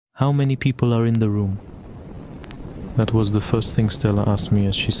How many people are in the room? That was the first thing Stella asked me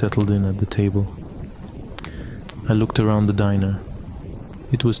as she settled in at the table. I looked around the diner.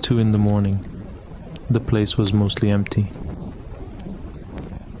 It was 2 in the morning. The place was mostly empty.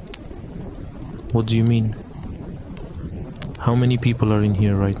 What do you mean? How many people are in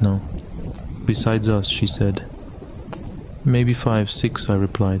here right now? Besides us, she said. Maybe 5, 6, I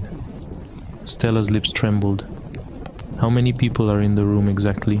replied. Stella's lips trembled. How many people are in the room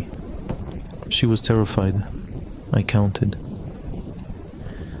exactly? She was terrified. I counted.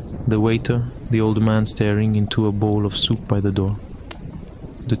 The waiter, the old man staring into a bowl of soup by the door.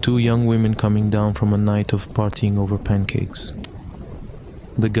 The 2 young women coming down from a night of partying over pancakes.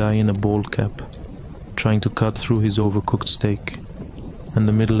 The guy in a bald cap, trying to cut through his overcooked steak, and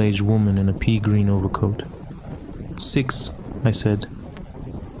the middle-aged woman in a pea green overcoat. 6, I said.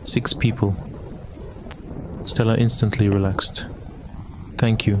 6 people. Stella instantly relaxed.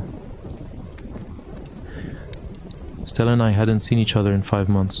 Thank you. Stella and I hadn't seen each other in 5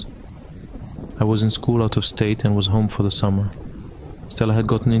 months. I was in school out of state and was home for the summer. Stella had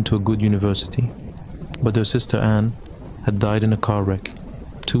gotten into a good university, but her sister Anne had died in a car wreck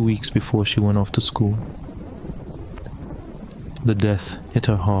 2 weeks before she went off to school. The death hit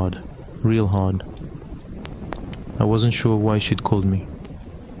her hard, real hard. I wasn't sure why she'd called me.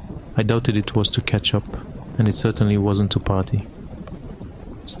 I doubted it was to catch up, and it certainly wasn't to party.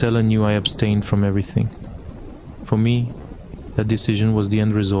 Stella knew I abstained from everything. For me, that decision was the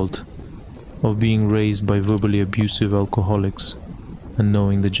end result of being raised by verbally abusive alcoholics and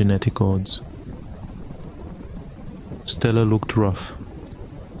knowing the genetic odds. Stella looked rough.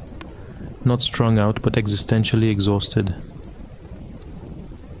 Not strung out, but existentially exhausted.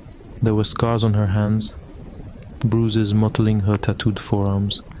 There were scars on her hands, bruises mottling her tattooed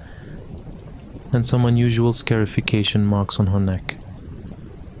forearms, and some unusual scarification marks on her neck.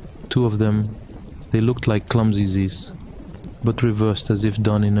 2 of them, they looked like clumsy Z's, but reversed as if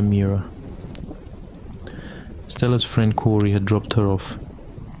done in a mirror. Stella's friend Corey had dropped her off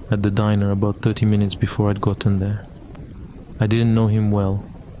at the diner about 30 minutes before I'd gotten there. I didn't know him well,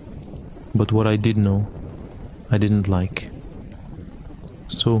 but what I did know, I didn't like.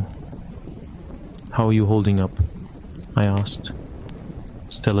 So, how are you holding up? I asked.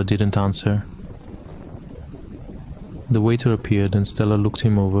 Stella didn't answer. The waiter appeared and Stella looked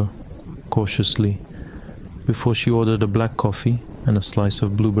him over, cautiously, before she ordered a black coffee and a slice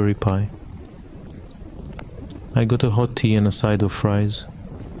of blueberry pie. I got a hot tea and a side of fries,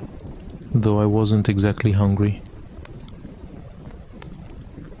 though I wasn't exactly hungry.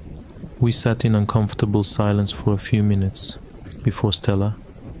 We sat in uncomfortable silence for a few minutes before Stella,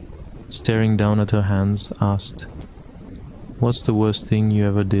 staring down at her hands, asked, "What's the worst thing you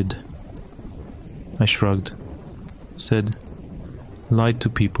ever did?" I shrugged, said, "Lied to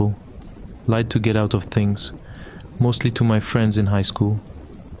people, lied to get out of things, mostly to my friends in high school,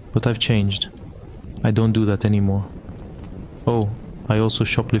 but I've changed. I don't do that anymore. Oh, I also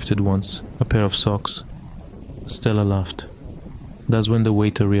shoplifted once, a pair of socks." Stella laughed. That's when the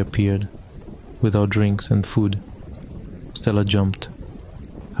waiter reappeared, with our drinks and food. Stella jumped,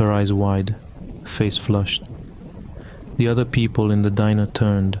 her eyes wide, face flushed. The other people in the diner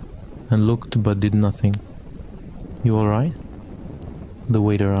turned and looked but did nothing. "You all right?" the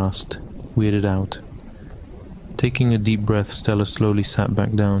waiter asked, weirded out. Taking a deep breath, Stella slowly sat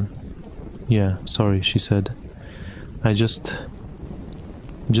back down. "Yeah, sorry," she said. Just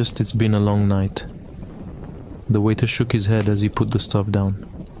it's been a long night." The waiter shook his head as he put the stuff down.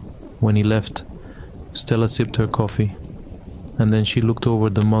 When he left, Stella sipped her coffee, and then she looked over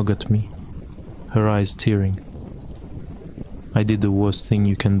the mug at me, her eyes tearing. "I did the worst thing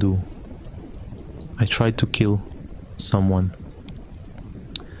you can do. I tried to kill someone."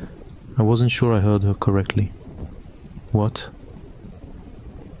 I wasn't sure I heard her correctly. "What?"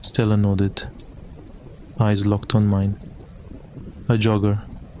 Stella nodded, eyes locked on mine. "A jogger.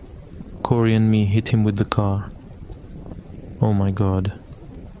 Corey and me hit him with the car." "Oh my God.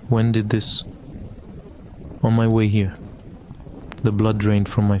 When did this?" "On my way here." The blood drained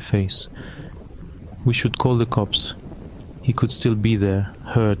from my face. "We should call the cops. He could still be there,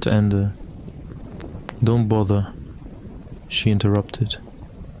 hurt and..." "Don't bother," she interrupted.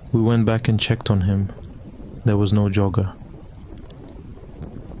 "We went back and checked on him. There was no jogger."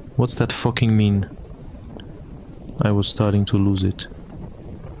 "What's that fucking mean?" I was starting to lose it.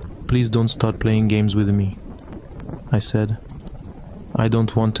 "Please don't start playing games with me," I said. "I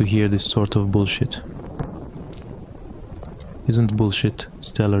don't want to hear this sort of bullshit." "Isn't bullshit,"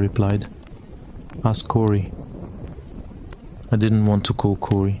 Stella replied. "Ask Corey." I didn't want to call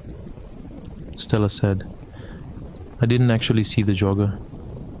Corey. Stella said, "I didn't actually see the jogger.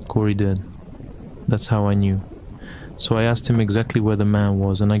 Corey did. That's how I knew. So I asked him exactly where the man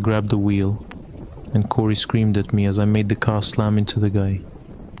was, and I grabbed the wheel, and Corey screamed at me as I made the car slam into the guy.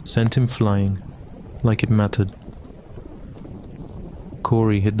 Sent him flying, like it mattered.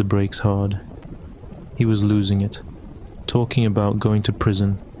 Corey hit the brakes hard. He was losing it, talking about going to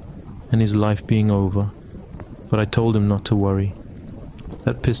prison and his life being over, but I told him not to worry.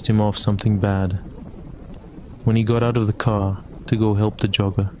 That pissed him off something bad. When he got out of the car to go help the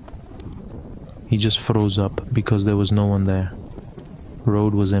jogger, he just froze up because there was no one there.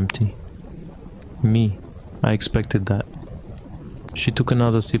 Road was empty. Me, I expected that. She took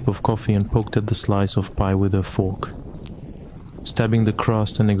another sip of coffee and poked at the slice of pie with her fork, stabbing the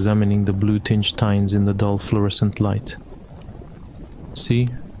crust and examining the blue-tinged tines in the dull fluorescent light. See,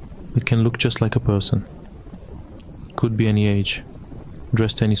 it can look just like a person. Could be any age,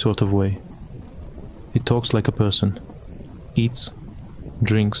 dressed any sort of way. It talks like a person, eats,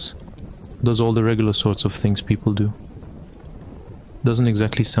 drinks, does all the regular sorts of things people do. Doesn't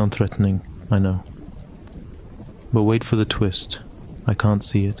exactly sound threatening, I know. But wait for the twist. I can't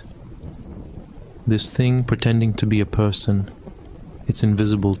see it. This thing pretending to be a person, it's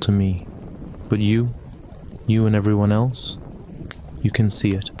invisible to me. But you and everyone else, you can see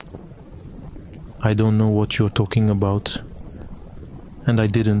it. I don't know what you're talking about. And I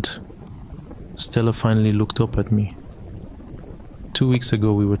didn't. Stella finally looked up at me. 2 weeks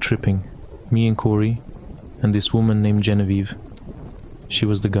ago we were tripping, me and Corey, and this woman named Genevieve. She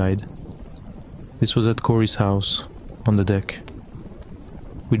was the guide. This was at Corey's house, on the deck.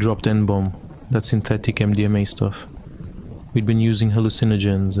 We dropped N-bomb, that synthetic MDMA stuff. We'd been using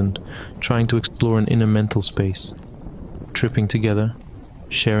hallucinogens and trying to explore an inner mental space. Tripping together,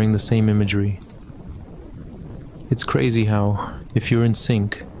 sharing the same imagery. It's crazy how, if you're in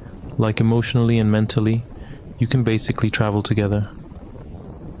sync, like emotionally and mentally, you can basically travel together.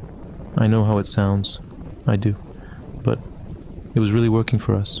 I know how it sounds. I do. But it was really working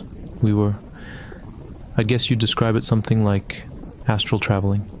for us. We were... I guess you'd describe it something like astral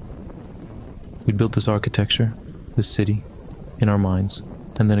traveling. We built this architecture, this city, in our minds,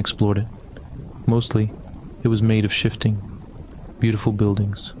 and then explored it. Mostly, it was made of shifting, beautiful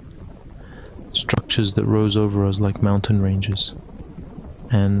buildings, structures that rose over us like mountain ranges.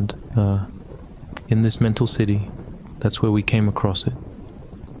 And, in this mental city, that's where we came across it.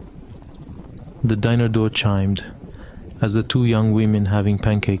 The diner door chimed, as the two young women having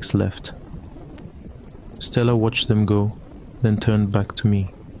pancakes left. Stella watched them go, then turned back to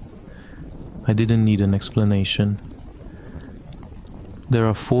me. I didn't need an explanation. There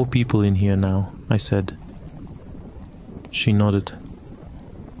are 4 people in here now, I said. She nodded,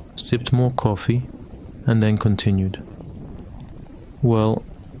 sipped more coffee, and then continued. Well,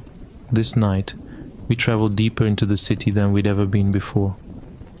 this night, we traveled deeper into the city than we'd ever been before.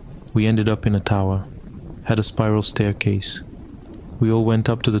 We ended up in a tower, had a spiral staircase. We all went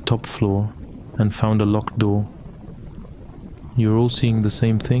up to the top floor and found a locked door. You're all seeing the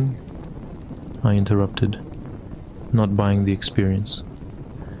same thing? I interrupted, not buying the experience.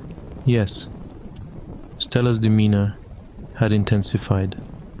 Yes. Stella's demeanor had intensified.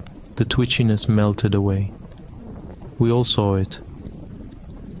 The twitchiness melted away. We all saw it.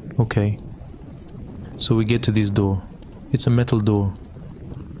 Okay. So we get to this door. It's a metal door,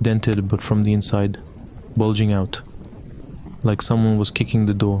 dented but from the inside, bulging out, like someone was kicking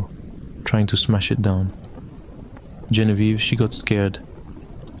the door, trying to smash it down. Genevieve, she got scared,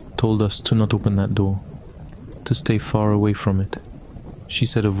 told us to not open that door, to stay far away from it. She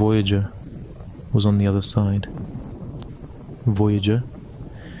said a Voyager was on the other side. Voyager?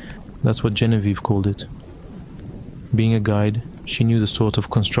 That's what Genevieve called it. Being a guide, she knew the sort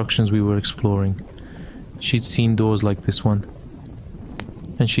of constructions we were exploring. She'd seen doors like this one,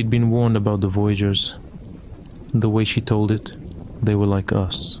 and she'd been warned about the Voyagers. The way she told it, they were like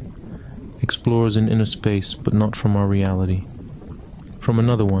us. Explorers in inner space, but not from our reality. From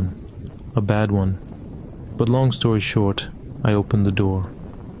another one, a bad one. But long story short, I opened the door.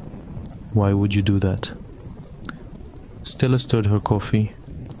 Why would you do that? Stella stirred her coffee,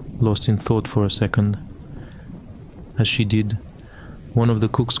 lost in thought for a second. As she did, one of the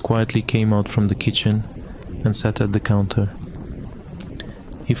cooks quietly came out from the kitchen and sat at the counter.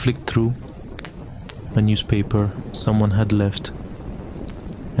 He flicked through a newspaper someone had left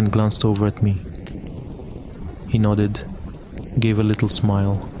and glanced over at me. He nodded, gave a little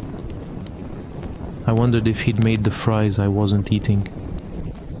smile. I wondered if he'd made the fries I wasn't eating.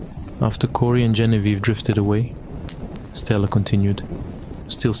 After Corey and Genevieve drifted away, Stella continued,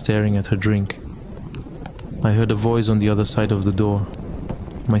 still staring at her drink. I heard a voice on the other side of the door,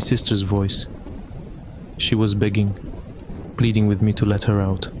 my sister's voice. She was begging, pleading with me to let her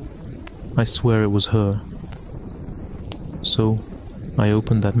out. I swear it was her. So, I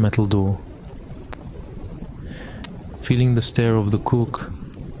opened that metal door. Feeling the stare of the cook,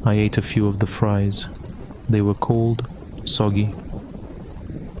 I ate a few of the fries. They were cold, soggy.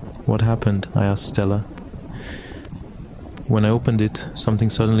 What happened? I asked Stella. When I opened it,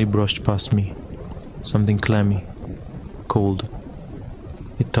 something suddenly brushed past me. Something clammy, cold.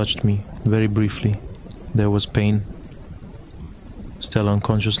 It touched me, very briefly. There was pain. Stella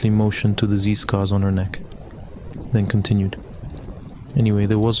unconsciously motioned to the Z-scars on her neck, then continued. Anyway,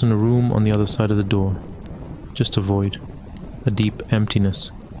 there wasn't a room on the other side of the door. Just a void. A deep emptiness.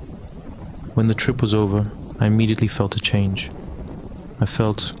 When the trip was over, I immediately felt a change. I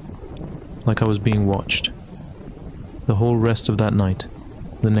felt like I was being watched. The whole rest of that night,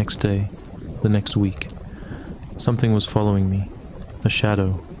 the next day, the next week, something was following me. A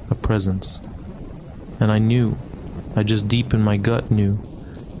shadow, a presence. And I knew, I just deep in my gut knew,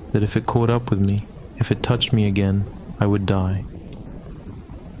 that if it caught up with me, if it touched me again, I would die.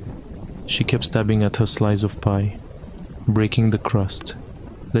 She kept stabbing at her slice of pie, breaking the crust,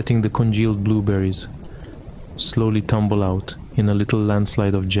 letting the congealed blueberries slowly tumble out in a little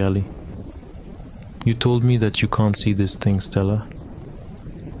landslide of jelly. You told me that you can't see this thing, Stella.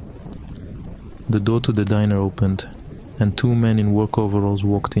 The door to the diner opened, and two men in work overalls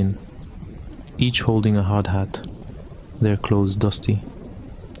walked in, each holding a hard hat, their clothes dusty.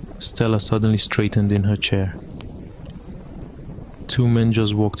 Stella suddenly straightened in her chair. Two men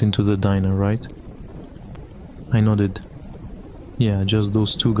just walked into the diner, right? I nodded. Yeah, just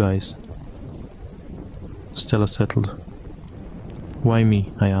those two guys. Stella settled. Why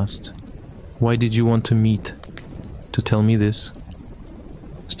me? I asked. Why did you want to meet? To tell me this?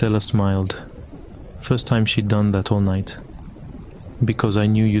 Stella smiled. First time she'd done that all night. Because I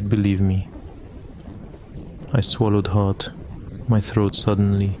knew you'd believe me. I swallowed hard, my throat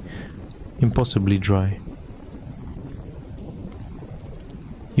suddenly, impossibly dry.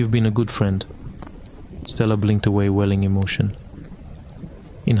 You've been a good friend. Stella blinked away, welling emotion.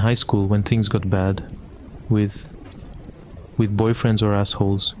 In high school, when things got bad, with boyfriends or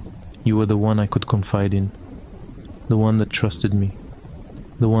assholes, you were the one I could confide in. The one that trusted me.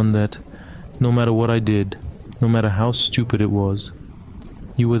 The one that, no matter what I did, no matter how stupid it was,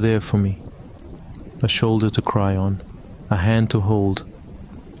 you were there for me. A shoulder to cry on, a hand to hold.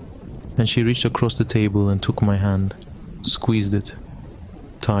 And she reached across the table and took my hand, squeezed it,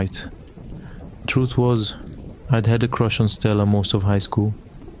 tight. Truth was, I'd had a crush on Stella most of high school.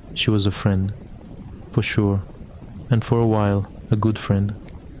 She was a friend, for sure, and for a while, a good friend.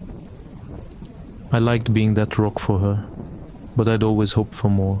 I liked being that rock for her, but I'd always hoped for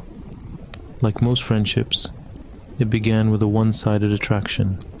more. Like most friendships, it began with a one-sided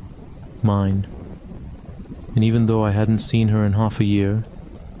attraction, mine. And even though I hadn't seen her in half a year,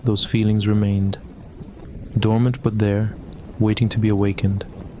 those feelings remained, dormant but there, waiting to be awakened.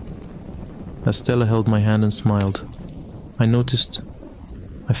 As Stella held my hand and smiled,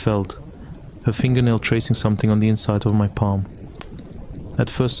 I felt, her fingernail tracing something on the inside of my palm. At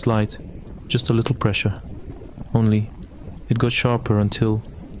first slight, just a little pressure. Only, it got sharper until...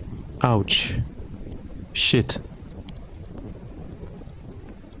 Ouch! Shit!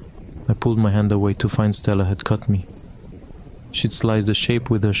 I pulled my hand away to find Stella had cut me. She'd sliced a shape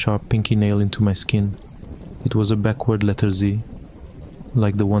with her sharp pinky nail into my skin. It was a backward letter Z,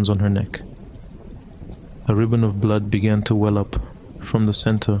 like the ones on her neck. A ribbon of blood began to well up from the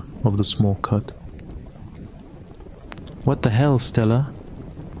center of the small cut. What the hell, Stella?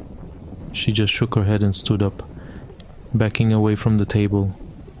 She just shook her head and stood up, backing away from the table,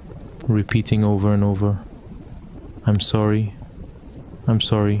 repeating over and over, I'm sorry.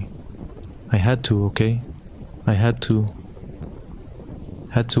 I had to, okay? I had to.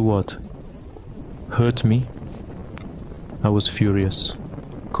 Had to what? Hurt me? I was furious,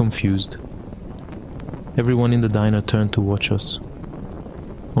 confused. Everyone in the diner turned to watch us.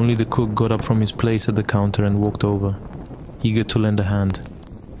 Only the cook got up from his place at the counter and walked over, eager to lend a hand.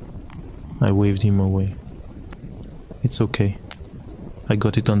 I waved him away. It's okay. I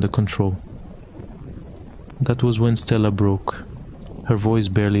got it under control. That was when Stella broke, her voice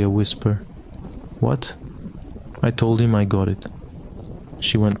barely a whisper. What? I told him I got it.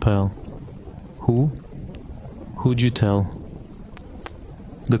 She went pale. Who? Who'd you tell?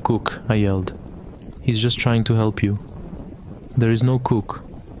 The cook, I yelled. He's just trying to help you. There is no cook.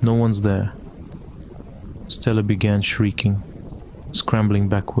 No one's there. Stella began shrieking, scrambling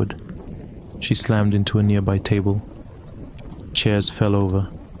backward. She slammed into a nearby table. Chairs fell over.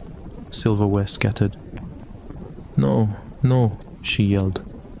 Silverware scattered. No, she yelled.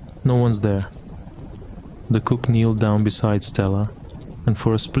 No one's there. The cook kneeled down beside Stella, and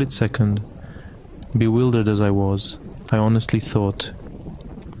for a split second, bewildered as I was, I honestly thought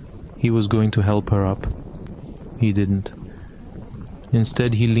he was going to help her up. He didn't.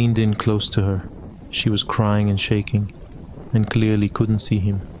 Instead, he leaned in close to her. She was crying and shaking, and clearly couldn't see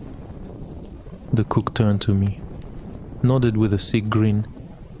him. The cook turned to me, nodded with a sick grin,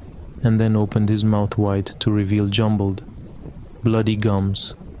 and then opened his mouth wide to reveal jumbled, bloody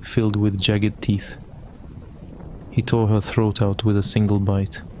gums filled with jagged teeth. He tore her throat out with a single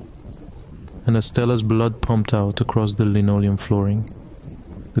bite, and as Stella's blood pumped out across the linoleum flooring,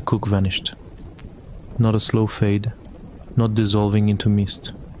 the cook vanished. Not a slow fade, not dissolving into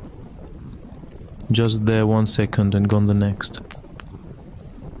mist. Just there 1 second and gone the next.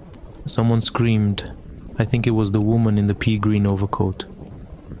 Someone screamed. I think it was the woman in the pea green overcoat.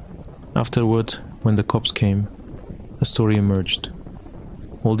 Afterward, when the cops came, a story emerged.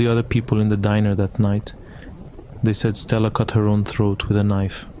 All the other people in the diner that night, they said Stella cut her own throat with a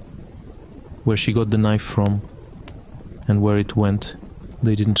knife. Where she got the knife from, and where it went,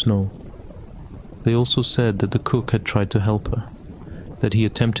 they didn't know. They also said that the cook had tried to help her, that he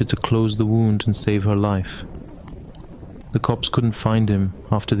attempted to close the wound and save her life. The cops couldn't find him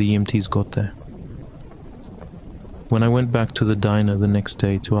after the EMTs got there. When I went back to the diner the next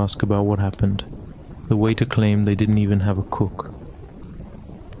day to ask about what happened, the waiter claimed they didn't even have a cook,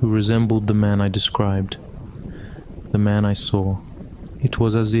 who resembled the man I described, the man I saw. It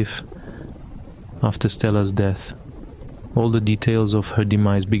was as if, after Stella's death, all the details of her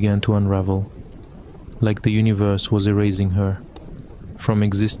demise began to unravel, like the universe was erasing her from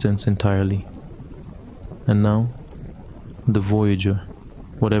existence entirely. And now, the Voyager,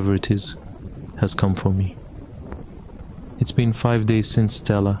 whatever it is, has come for me. It's been 5 days since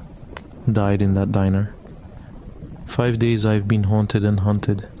Stella died in that diner. 5 days I've been haunted and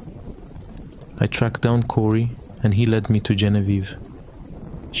hunted. I tracked down Corey, and he led me to Genevieve.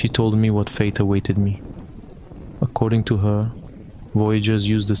 She told me what fate awaited me. According to her, Voyagers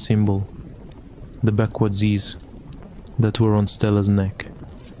used a symbol, the backward Z's, that were on Stella's neck,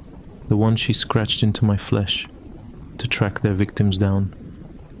 the one she scratched into my flesh to track their victims down.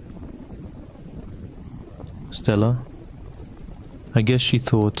 Stella? I guess she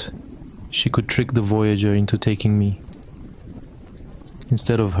thought she could trick the Voyager into taking me.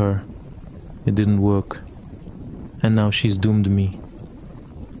 Instead of her, it didn't work, and now she's doomed me.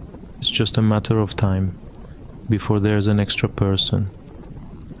 It's just a matter of time before there's an extra person,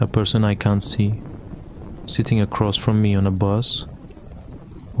 a person I can't see, sitting across from me on a bus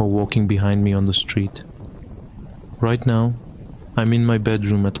or walking behind me on the street. Right now, I'm in my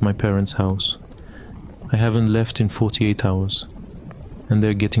bedroom at my parents' house. I haven't left in 48 hours, and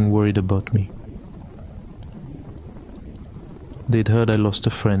they're getting worried about me. They'd heard I lost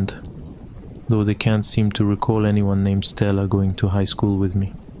a friend, though they can't seem to recall anyone named Stella going to high school with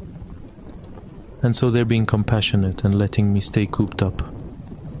me. And so they're being compassionate and letting me stay cooped up.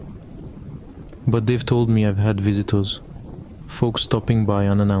 But they've told me I've had visitors, folks stopping by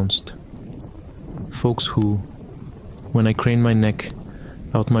unannounced. Folks who, when I crane my neck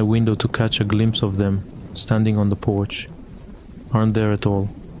out my window to catch a glimpse of them standing on the porch, aren't there at all.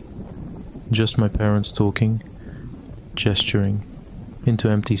 Just my parents talking, gesturing, into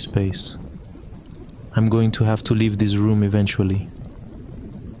empty space. I'm going to have to leave this room eventually.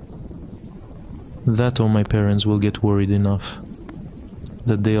 That or my parents will get worried enough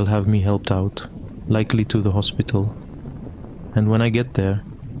that they'll have me helped out, likely to the hospital. And when I get there,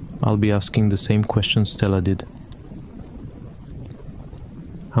 I'll be asking the same question Stella did.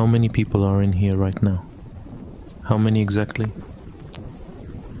 How many people are in here right now? How many exactly?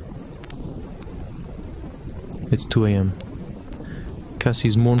 It's 2 a.m.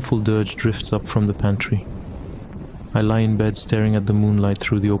 Cassie's mournful dirge drifts up from the pantry. I lie in bed staring at the moonlight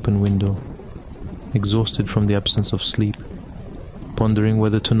through the open window, exhausted from the absence of sleep, pondering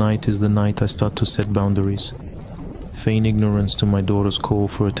whether tonight is the night I start to set boundaries, feign ignorance to my daughter's call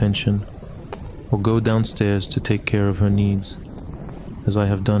for attention, or go downstairs to take care of her needs, as I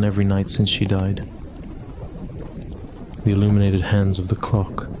have done every night since she died. The illuminated hands of the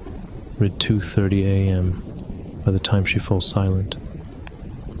clock read 2:30 a.m. by the time she falls silent.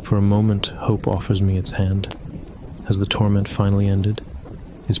 For a moment, hope offers me its hand. Has the torment finally ended?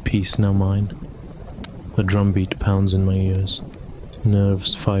 Is peace now mine? A drumbeat pounds in my ears.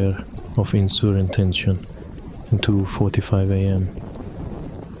 Nerves fire of insurgent tension. And 2:45 a.m.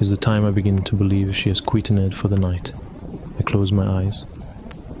 is the time I begin to believe she has quitted for the night. I close my eyes.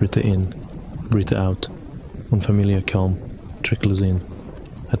 Breathe in, breathe out. Unfamiliar calm trickles in.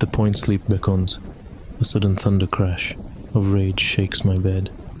 At the point sleep beckons, a sudden thunder crash of rage shakes my bed,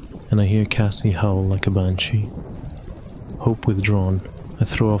 and I hear Cassie howl like a banshee. Hope withdrawn, I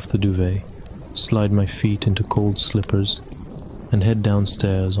throw off the duvet, slide my feet into cold slippers, and head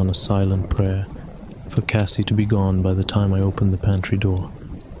downstairs on a silent prayer for Cassie to be gone by the time I open the pantry door.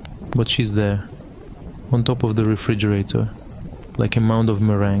 But she's there, on top of the refrigerator, like a mound of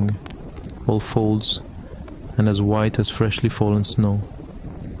meringue, all folds, and as white as freshly fallen snow.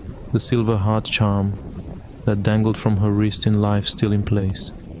 The silver heart charm that dangled from her wrist in life still in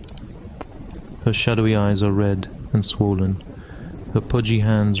place. Her shadowy eyes are red and swollen. Her pudgy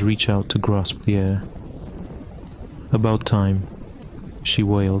hands reach out to grasp the air. About time, she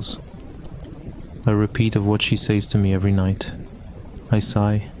wails. A repeat of what she says to me every night. I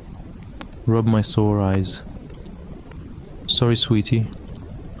sigh, rub my sore eyes. Sorry, sweetie,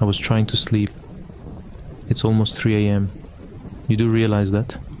 I was trying to sleep. It's almost 3 a.m. You do realize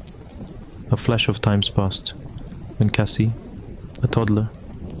that? A flash of time's passed, when Cassie, a toddler,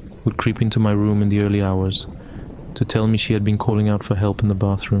 would creep into my room in the early hours to tell me she had been calling out for help in the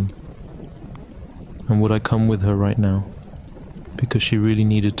bathroom. And would I come with her right now? Because she really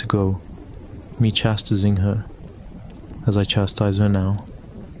needed to go, me chastising her, as I chastise her now.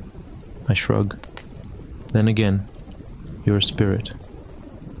 I shrug. Then again, you're a spirit,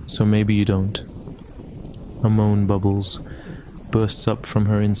 so maybe you don't. A moan bubbles, bursts up from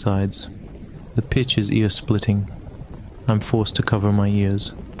her insides. The pitch is ear-splitting. I'm forced to cover my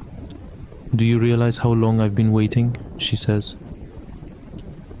ears. Do you realize how long I've been waiting? She says.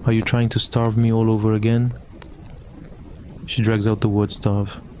 Are you trying to starve me all over again? She drags out the word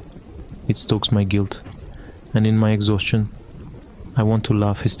starve. It stokes my guilt, and in my exhaustion, I want to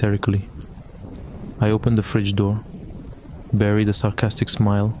laugh hysterically. I open the fridge door, bury the sarcastic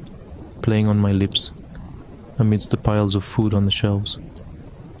smile playing on my lips amidst the piles of food on the shelves.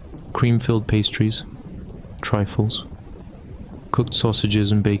 Cream-filled pastries, trifles, cooked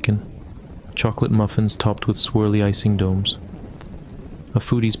sausages and bacon, chocolate muffins topped with swirly icing domes. A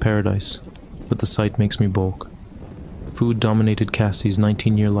foodie's paradise, but the sight makes me balk. Food dominated Cassie's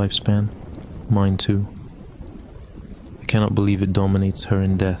 19-year lifespan, mine too. I cannot believe it dominates her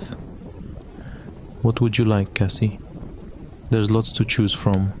in death. What would you like, Cassie? There's lots to choose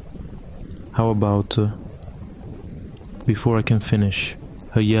from. How about... Before I can finish,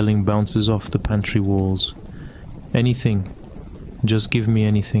 her yelling bounces off the pantry walls. Anything. Just give me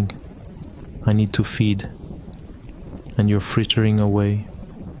anything. I need to feed. And you're frittering away.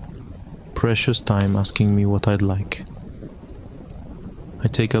 Precious time asking me what I'd like. I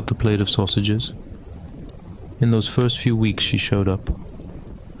take out the plate of sausages. In those first few weeks she showed up,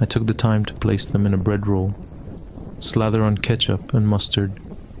 I took the time to place them in a bread roll, slather on ketchup and mustard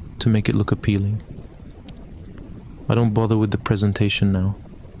to make it look appealing. I don't bother with the presentation now.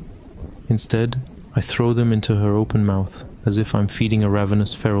 Instead, I throw them into her open mouth as if I'm feeding a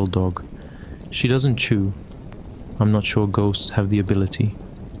ravenous feral dog. She doesn't chew. I'm not sure ghosts have the ability,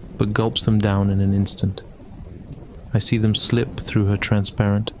 but gulps them down in an instant. I see them slip through her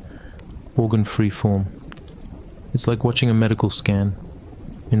transparent, organ-free form. It's like watching a medical scan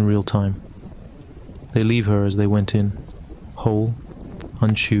in real time. They leave her as they went in, whole,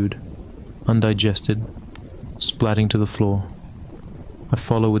 unchewed, undigested, splatting to the floor. I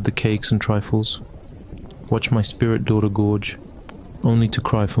follow with the cakes and trifles, watch my spirit daughter gorge, only to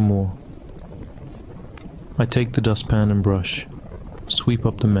cry for more. I take the dustpan and brush, sweep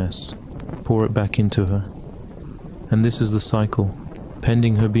up the mess, pour it back into her. And this is the cycle,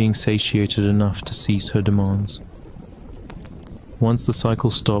 pending her being satiated enough to cease her demands. Once the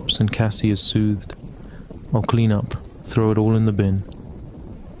cycle stops and Cassie is soothed, I'll clean up, throw it all in the bin.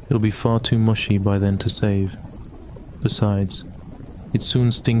 It'll be far too mushy by then to save. Besides, it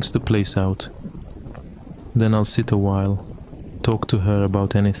soon stinks the place out. Then I'll sit a while, talk to her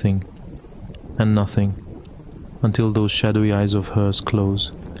about anything, and nothing, until those shadowy eyes of hers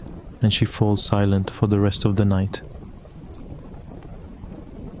close, and she falls silent for the rest of the night.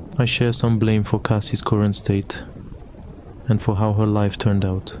 I share some blame for Cassie's current state, and for how her life turned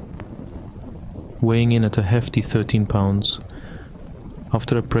out. Weighing in at a hefty 13 pounds,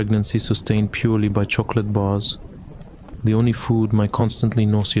 after a pregnancy sustained purely by chocolate bars, the only food my constantly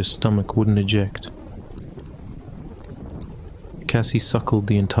nauseous stomach wouldn't eject. Cassie suckled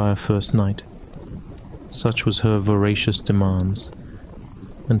the entire first night. Such was her voracious demands,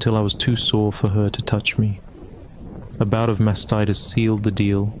 until I was too sore for her to touch me. A bout of mastitis sealed the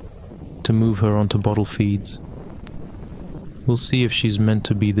deal to move her onto bottle feeds. We'll see if she's meant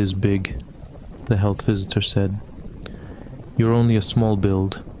to be this big, the health visitor said. You're only a small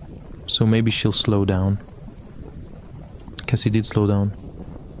build, so maybe she'll slow down. Cassie did slow down,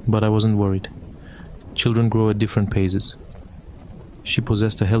 but I wasn't worried. Children grow at different paces. She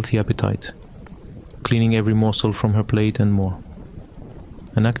possessed a healthy appetite, cleaning every morsel from her plate and more.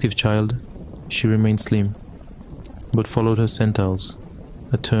 An active child, she remained slim, but followed her centils,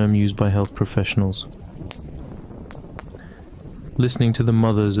 a term used by health professionals. Listening to the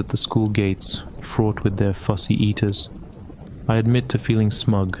mothers at the school gates, fraught with their fussy eaters, I admit to feeling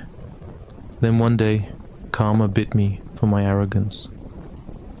smug. Then one day, karma bit me for my arrogance.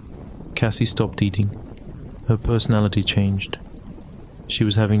 Cassie stopped eating. Her personality changed. She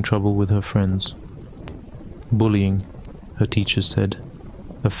was having trouble with her friends. Bullying, her teachers said.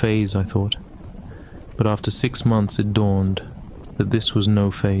 A phase, I thought. But after 6 months it dawned that this was no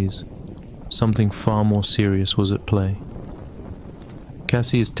phase. Something far more serious was at play.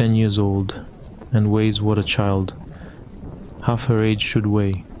 Cassie is 10 years old and weighs what a child, half her age, should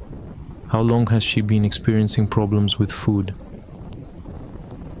weigh. How long has she been experiencing problems with food?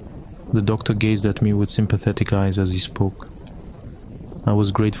 The doctor gazed at me with sympathetic eyes as he spoke. I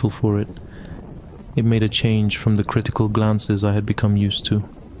was grateful for it. It made a change from the critical glances I had become used to.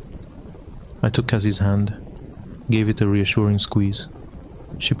 I took Cassie's hand, gave it a reassuring squeeze.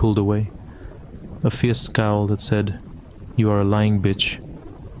 She pulled away. A fierce scowl that said, "You are a lying bitch,"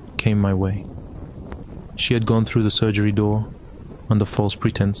 came my way. She had gone through the surgery door under false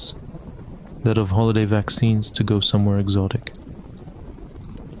pretense, that of holiday vaccines to go somewhere exotic.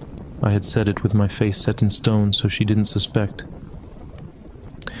 I had said it with my face set in stone so she didn't suspect.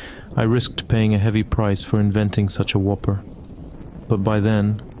 I risked paying a heavy price for inventing such a whopper, but by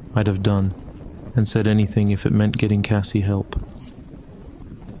then I'd have done and said anything if it meant getting Cassie help.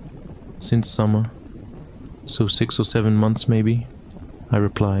 Since summer, so 6 or 7 months maybe, I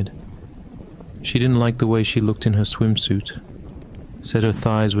replied. She didn't like the way she looked in her swimsuit, said her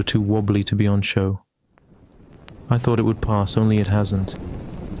thighs were too wobbly to be on show. I thought it would pass, only it hasn't.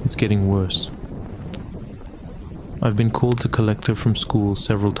 It's getting worse. I've been called to collect her from school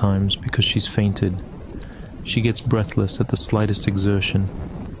several times because she's fainted. She gets breathless at the slightest exertion.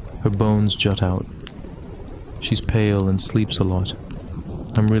 Her bones jut out. She's pale and sleeps a lot.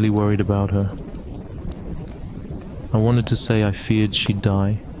 I'm really worried about her. I wanted to say I feared she'd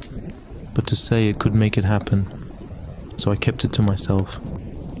die, but to say it could make it happen, so I kept it to myself.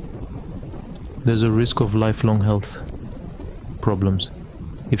 There's a risk of lifelong health problems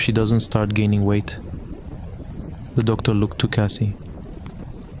if she doesn't start gaining weight. The doctor looked to Cassie.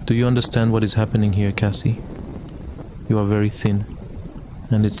 Do you understand what is happening here, Cassie? You are very thin,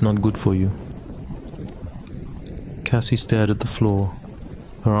 and it's not good for you. Cassie stared at the floor,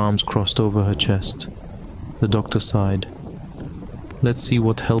 her arms crossed over her chest. The doctor sighed. Let's see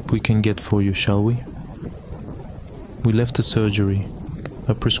what help we can get for you, shall we? We left the surgery,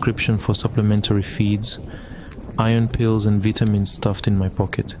 a prescription for supplementary feeds, iron pills and vitamins stuffed in my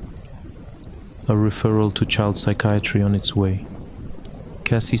pocket. A referral to child psychiatry on its way.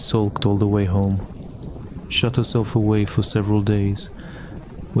 Cassie sulked all the way home, shut herself away for several days,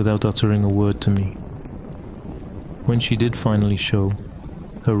 without uttering a word to me. When she did finally show,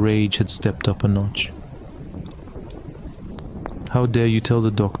 her rage had stepped up a notch. How dare you tell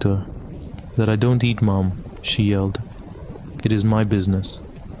the doctor that I don't eat, Mom, she yelled. It is my business,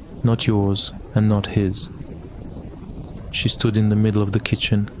 not yours and not his. She stood in the middle of the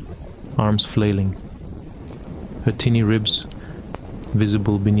kitchen, arms flailing. Her tinny ribs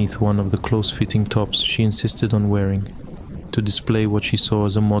visible beneath one of the close-fitting tops she insisted on wearing to display what she saw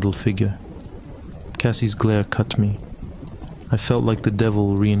as a model figure. Cassie's glare cut me. I felt like the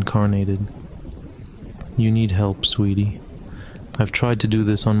devil reincarnated. You need help, sweetie. I've tried to do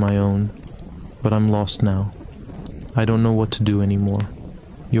this on my own, but I'm lost now. I don't know what to do anymore.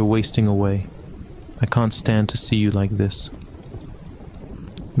 You're wasting away. I can't stand to see you like this.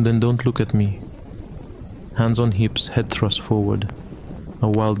 Then don't look at me. Hands on hips, head thrust forward, a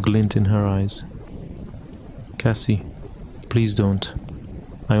wild glint in her eyes. Cassie, please don't.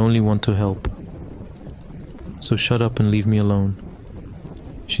 I only want to help. So shut up and leave me alone.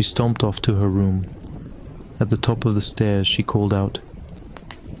 She stomped off to her room. At the top of the stairs, she called out,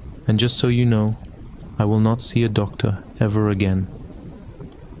 "And just so you know, I will not see a doctor ever again."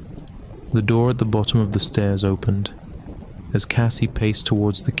 The door at the bottom of the stairs opened. As Cassie paced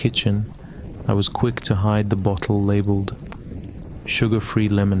towards the kitchen, I was quick to hide the bottle labeled sugar-free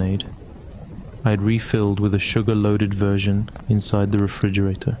lemonade. I had refilled with a sugar-loaded version inside the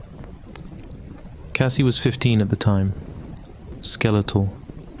refrigerator. Cassie was 15 at the time, skeletal,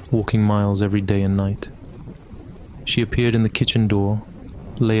 walking miles every day and night. She appeared in the kitchen door,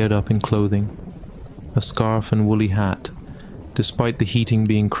 layered up in clothing, a scarf and woolly hat, despite the heating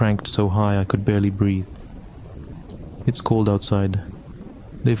being cranked so high I could barely breathe. It's cold outside.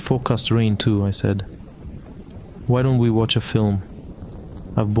 They've forecast rain too, I said. Why don't we watch a film?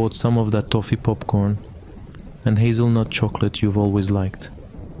 I've bought some of that toffee popcorn and hazelnut chocolate you've always liked."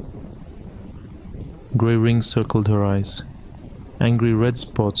 Grey rings circled her eyes. Angry red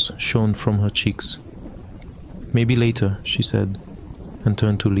spots shone from her cheeks. "Maybe later," she said, and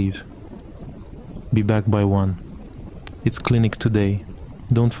turned to leave. "Be back by 1. It's clinic today.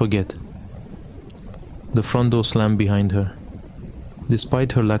 Don't forget." The front door slammed behind her.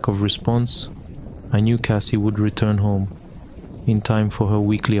 Despite her lack of response, I knew Cassie would return home in time for her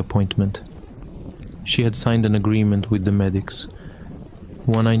weekly appointment. She had signed an agreement with the medics,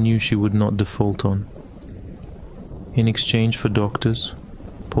 one I knew she would not default on. In exchange for doctors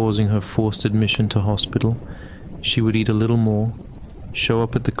pausing her forced admission to hospital, she would eat a little more, show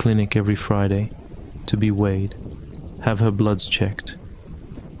up at the clinic every Friday to be weighed, have her bloods checked.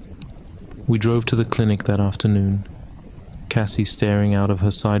 We drove to the clinic that afternoon, Cassie staring out of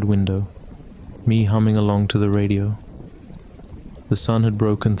her side window, me humming along to the radio. The sun had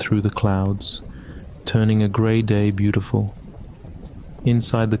broken through the clouds, turning a grey day beautiful.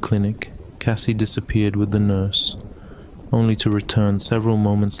 Inside the clinic, Cassie disappeared with the nurse, only to return several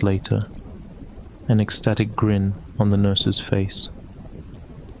moments later, an ecstatic grin on the nurse's face.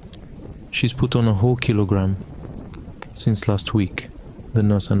 "She's put on a whole kilogram since last week," the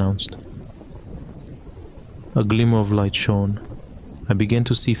nurse announced. A glimmer of light shone. I began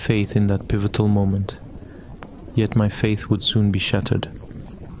to see faith in that pivotal moment, yet my faith would soon be shattered.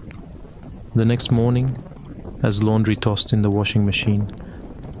 The next morning, as laundry tossed in the washing machine,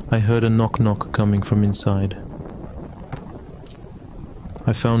 I heard a knock-knock coming from inside.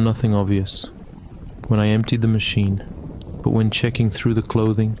 I found nothing obvious when I emptied the machine, but when checking through the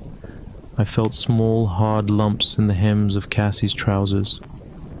clothing, I felt small, hard lumps in the hems of Cassie's trousers,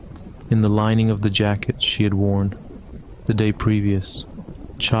 in the lining of the jacket she had worn the day previous,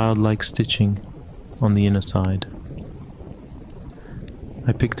 childlike stitching on the inner side.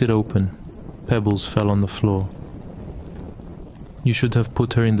 I picked it open. Pebbles fell on the floor. "You should have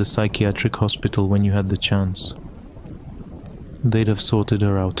put her in the psychiatric hospital when you had the chance. They'd have sorted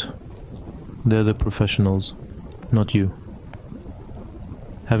her out. They're the professionals, not you."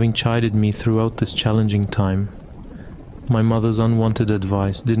 Having chided me throughout this challenging time, my mother's unwanted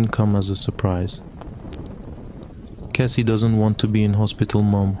advice didn't come as a surprise. "Cassie doesn't want to be in hospital,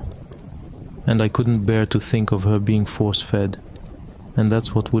 Mom. And I couldn't bear to think of her being force-fed, and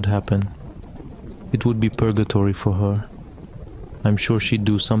that's what would happen. It would be purgatory for her. I'm sure she'd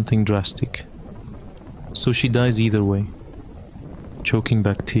do something drastic. So she dies either way." Choking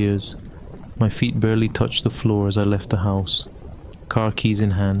back tears, my feet barely touched the floor as I left the house, car keys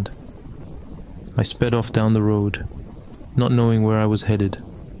in hand. I sped off down the road, not knowing where I was headed.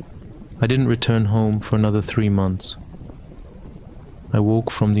 I didn't return home for another 3 months. I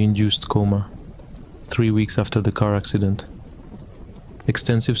woke from the induced coma, 3 weeks after the car accident.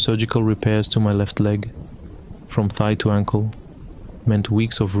 Extensive surgical repairs to my left leg, from thigh to ankle, meant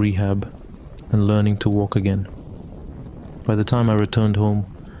weeks of rehab and learning to walk again. By the time I returned home,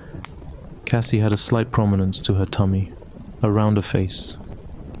 Cassie had a slight prominence to her tummy, a rounder face,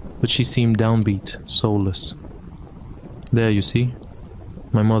 but she seemed downbeat, soulless. "There, you see?"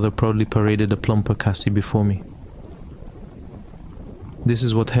 My mother proudly paraded a plumper Cassie before me. "This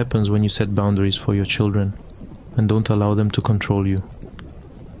is what happens when you set boundaries for your children and don't allow them to control you."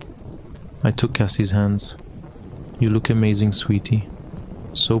 I took Cassie's hands. "You look amazing, sweetie.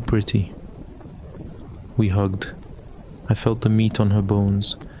 So pretty." We hugged. I felt the meat on her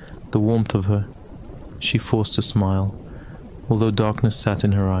bones, the warmth of her. She forced a smile, although darkness sat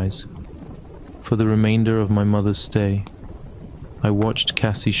in her eyes. For the remainder of my mother's stay, I watched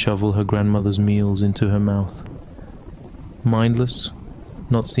Cassie shovel her grandmother's meals into her mouth, mindless,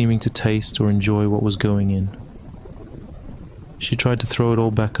 not seeming to taste or enjoy what was going in. She tried to throw it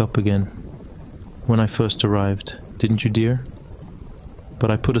all back up again when I first arrived, "Didn't you, dear?"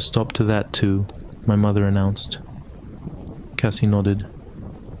 "But I put a stop to that too," my mother announced. Cassie nodded.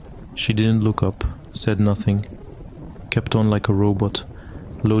 She didn't look up, said nothing, kept on like a robot,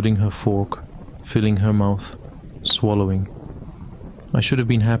 loading her fork, filling her mouth, swallowing. I should have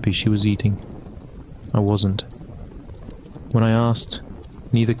been happy she was eating. I wasn't. When I asked,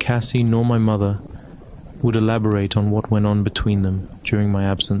 neither Cassie nor my mother would elaborate on what went on between them during my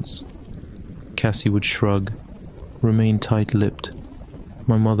absence. Cassie would shrug, remain tight-lipped.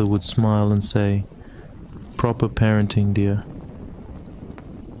 My mother would smile and say, "Proper parenting, dear."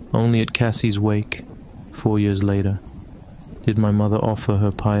 Only at Cassie's wake, 4 years later, did my mother offer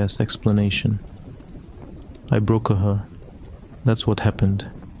her pious explanation. I broke her. That's what happened.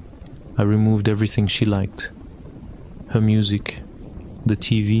 I removed everything she liked. Her music, the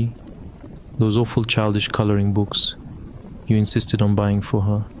TV, those awful childish coloring books. You insisted on buying for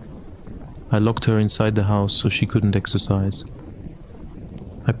her. I locked her inside the house so she couldn't exercise.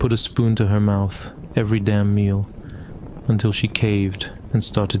 I put a spoon to her mouth every damn meal until she caved and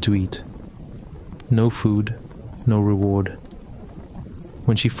started to eat. No food, no reward.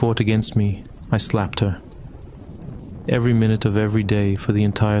 When she fought against me, I slapped her. Every minute of every day for the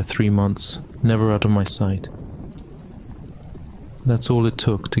entire 3 months, never out of my sight. That's all it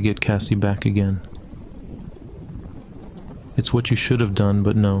took to get Cassie back again. It's what you should have done,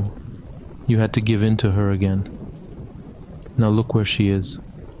 but no. You had to give in to her again. Now look where she is.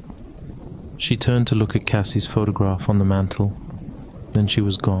 She turned to look at Cassie's photograph on the mantel. Then she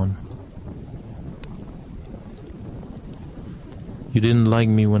was gone. You didn't like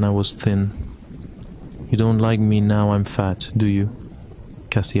me when I was thin. You don't like me now I'm fat, do you?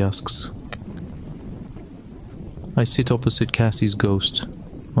 Cassie asks. I sit opposite Cassie's ghost,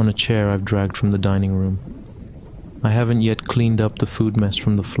 on a chair I've dragged from the dining room. I haven't yet cleaned up the food mess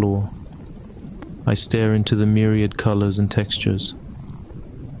from the floor. I stare into the myriad colors and textures.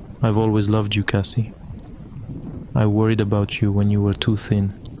 I've always loved you, Cassie. I worried about you when you were too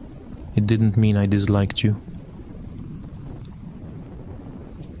thin. It didn't mean I disliked you.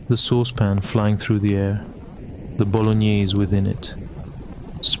 The saucepan flying through the air, the bolognese within it,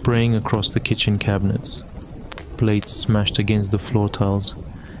 spraying across the kitchen cabinets, plates smashed against the floor tiles,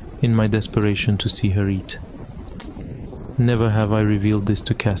 in my desperation to see her eat. Never have I revealed this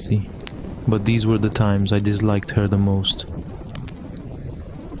to Cassie, but these were the times I disliked her the most.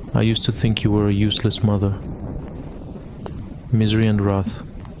 I used to think you were a useless mother. Misery and wrath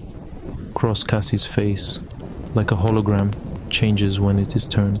cross Cassie's face, like a hologram changes when it is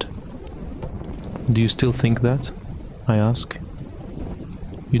turned. Do you still think that? I ask.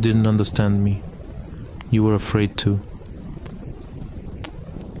 You didn't understand me. You were afraid to.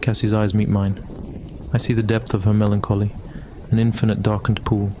 Cassie's eyes meet mine. I see the depth of her melancholy, an infinite darkened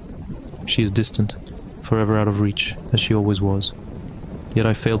pool. She is distant, forever out of reach, as she always was. Yet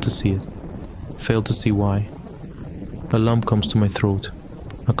I fail to see it. Fail to see why. A lump comes to my throat.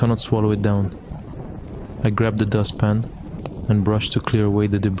 I cannot swallow it down. I grab the dustpan and brush to clear away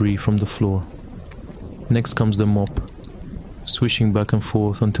the debris from the floor. Next comes the mop, swishing back and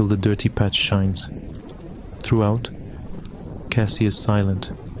forth until the dirty patch shines. Throughout, Cassie is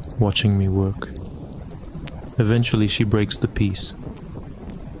silent, watching me work. Eventually she breaks the peace.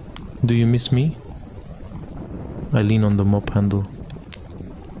 Do you miss me? I lean on the mop handle.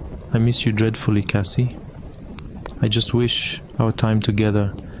 I miss you dreadfully, Cassie. I just wish our time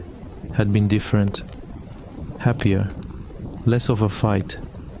together had been different, happier, less of a fight.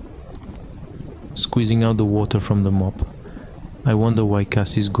 Squeezing out the water from the mop, I wonder why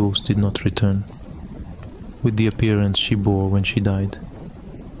Cassie's ghost did not return, with the appearance she bore when she died.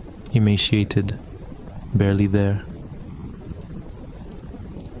 Emaciated, barely there.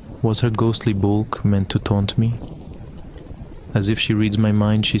 Was her ghostly bulk meant to taunt me? As if she reads my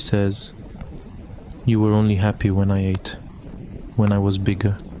mind, she says, "You were only happy when I ate, when I was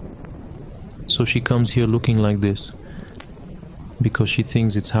bigger." So she comes here looking like this, because she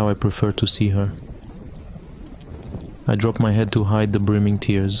thinks it's how I prefer to see her. I drop my head to hide the brimming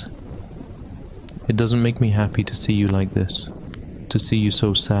tears. It doesn't make me happy to see you like this, to see you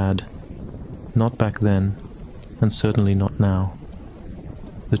so sad. Not back then, and certainly not now.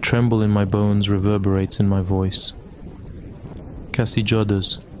 The tremble in my bones reverberates in my voice. Cassie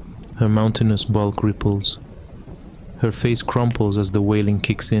judders, her mountainous bulk ripples. Her face crumples as the wailing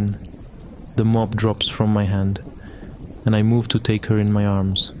kicks in. The mop drops from my hand, and I move to take her in my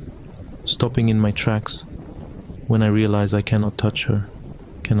arms, stopping in my tracks when I realize I cannot touch her,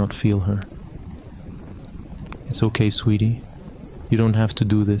 cannot feel her. It's okay, sweetie. You don't have to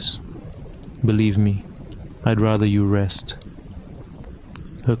do this. Believe me, I'd rather you rest.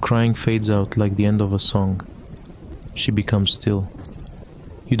 Her crying fades out like the end of a song. She becomes still.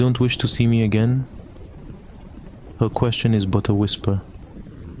 You don't wish to see me again? Her question is but a whisper.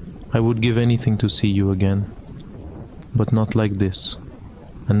 I would give anything to see you again, but not like this,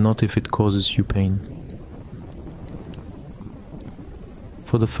 and not if it causes you pain.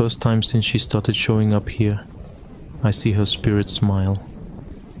 For the first time since she started showing up here, I see her spirit smile.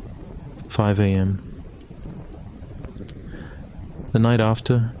 5 a.m. The night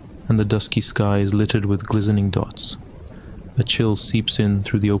after, and the dusky sky is littered with glistening dots. A chill seeps in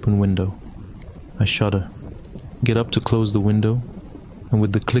through the open window. I shudder, get up to close the window, and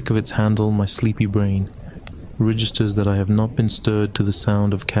with the click of its handle, my sleepy brain registers that I have not been stirred to the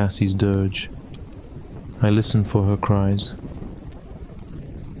sound of Cassie's dirge. I listen for her cries.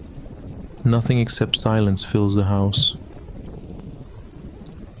 Nothing except silence fills the house.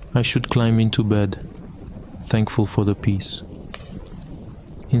 I should climb into bed, thankful for the peace.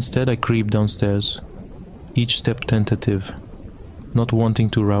 Instead, I creep downstairs, each step tentative, not wanting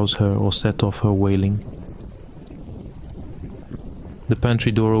to rouse her or set off her wailing. The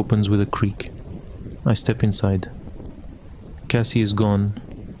pantry door opens with a creak. I step inside. Cassie is gone,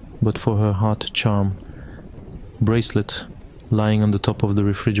 but for her heart charm bracelet lying on the top of the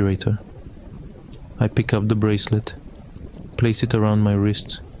refrigerator. I pick up the bracelet, place it around my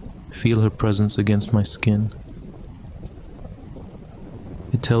wrist, feel her presence against my skin.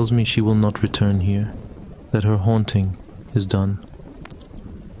 It tells me she will not return here, that her haunting is done.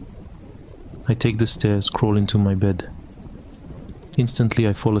 I take the stairs, crawl into my bed. Instantly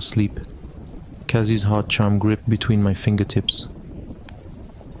I fall asleep, Cassie's heart charm gripped between my fingertips.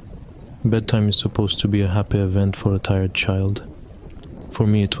 Bedtime is supposed to be a happy event for a tired child. For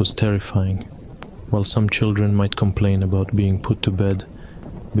me it was terrifying. While some children might complain about being put to bed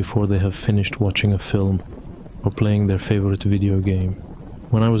before they have finished watching a film or playing their favorite video game,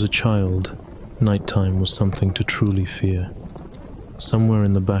 when I was a child, nighttime was something to truly fear. Somewhere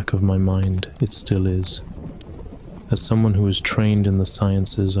in the back of my mind, it still is. As someone who is trained in the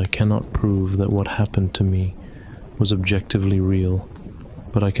sciences, I cannot prove that what happened to me was objectively real,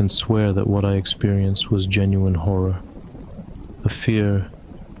 but I can swear that what I experienced was genuine horror. A fear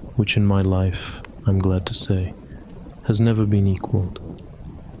which in my life, I'm glad to say, has never been equaled.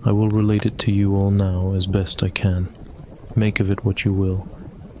 I will relate it to you all now as best I can. Make of it what you will,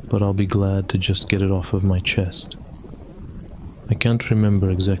 but I'll be glad to just get it off of my chest. I can't remember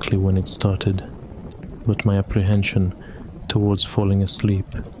exactly when it started, but my apprehension towards falling asleep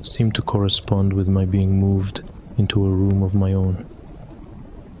seemed to correspond with my being moved into a room of my own.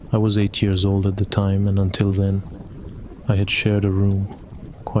 I was 8 years old at the time, and until then, I had shared a room,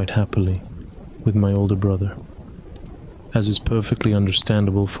 quite happily, with my older brother. As is perfectly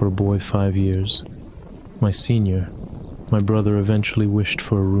understandable for a boy 5 years, my senior, my brother eventually wished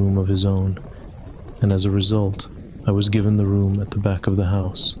for a room of his own, and as a result, I was given the room at the back of the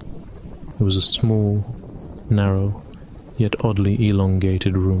house. It was a small, narrow, yet oddly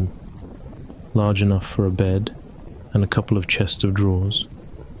elongated room, large enough for a bed and a couple of chests of drawers,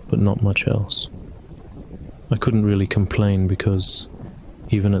 but not much else. I couldn't really complain because,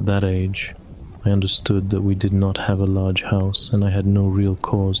 even at that age, I understood that we did not have a large house, and I had no real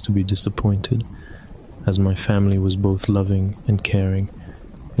cause to be disappointed, as my family was both loving and caring.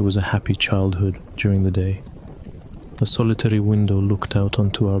 It was a happy childhood during the day. A solitary window looked out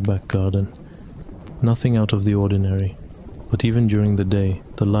onto our back garden. Nothing out of the ordinary, but even during the day,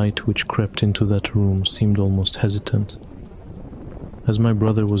 the light which crept into that room seemed almost hesitant. As my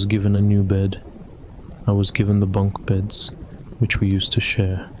brother was given a new bed, I was given the bunk beds, which we used to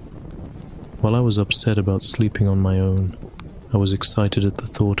share. While I was upset about sleeping on my own, I was excited at the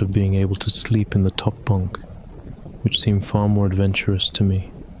thought of being able to sleep in the top bunk, which seemed far more adventurous to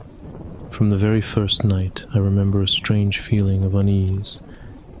me. From the very first night, I remember a strange feeling of unease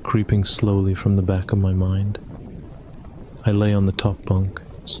creeping slowly from the back of my mind. I lay on the top bunk,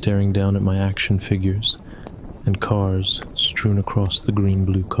 staring down at my action figures and cars strewn across the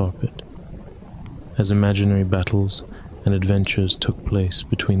green-blue carpet. As imaginary battles and adventures took place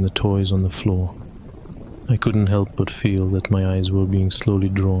between the toys on the floor, I couldn't help but feel that my eyes were being slowly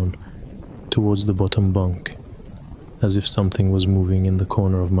drawn towards the bottom bunk, as if something was moving in the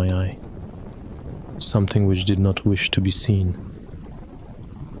corner of my eye. Something which did not wish to be seen.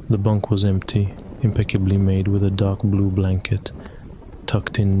 The bunk was empty, impeccably made with a dark blue blanket,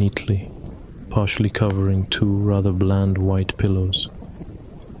 tucked in neatly, partially covering two rather bland white pillows.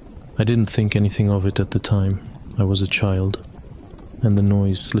 I didn't think anything of it at the time. I was a child, and the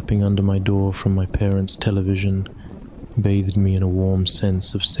noise slipping under my door from my parents' television bathed me in a warm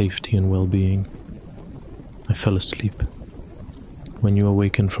sense of safety and well-being. I fell asleep. When you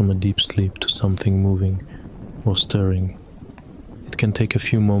awaken from a deep sleep to something moving or stirring, it can take a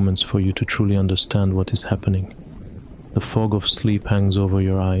few moments for you to truly understand what is happening. The fog of sleep hangs over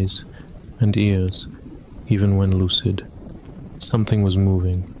your eyes and ears, even when lucid. Something was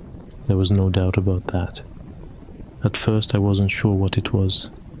moving. There was no doubt about that. At first I wasn't sure what it was.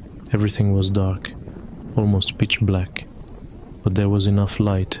 Everything was dark, almost pitch black, but there was enough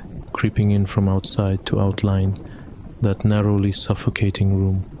light creeping in from outside to outline that narrowly suffocating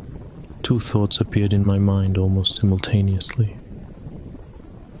room. Two thoughts appeared in my mind almost simultaneously.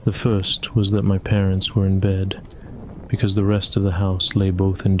 The first was that my parents were in bed, because the rest of the house lay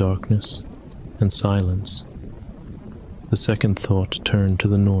both in darkness and silence. The second thought turned to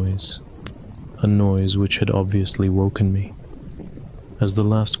the noise, a noise which had obviously woken me. As the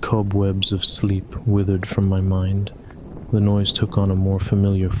last cobwebs of sleep withered from my mind, the noise took on a more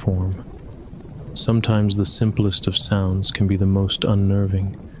familiar form. Sometimes the simplest of sounds can be the most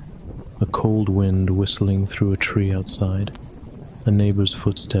unnerving. A cold wind whistling through a tree outside, a neighbor's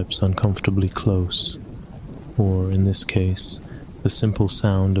footsteps uncomfortably close, or, in this case, the simple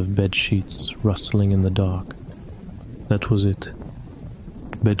sound of bed sheets rustling in the dark. That was it.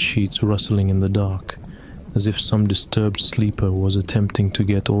 Bed sheets rustling in the dark, as if some disturbed sleeper was attempting to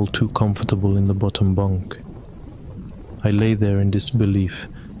get all too comfortable in the bottom bunk. I lay there in disbelief,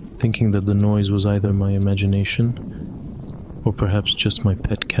 thinking that the noise was either my imagination, or perhaps just my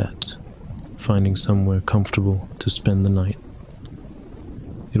pet cat, finding somewhere comfortable to spend the night.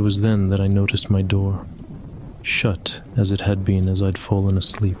 It was then that I noticed my door, shut as it had been as I'd fallen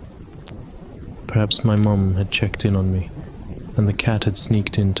asleep. Perhaps my mum had checked in on me, and the cat had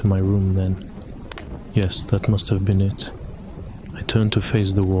sneaked into my room then. Yes, that must have been it. I turned to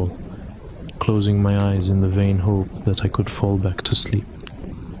face the wall, closing my eyes in the vain hope that I could fall back to sleep.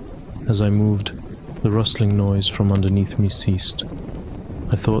 As I moved, the rustling noise from underneath me ceased.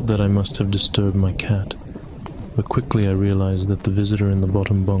 I thought that I must have disturbed my cat, but quickly I realized that the visitor in the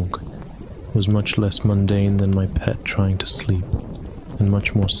bottom bunk was much less mundane than my pet trying to sleep, and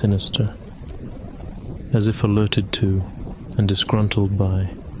much more sinister. As if alerted to, and disgruntled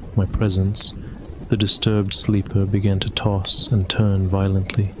by, my presence, the disturbed sleeper began to toss and turn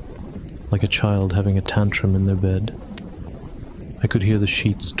violently, like a child having a tantrum in their bed. I could hear the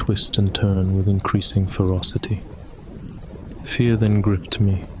sheets twist and turn with increasing ferocity. Fear then gripped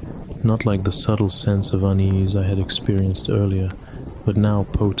me, not like the subtle sense of unease I had experienced earlier, but now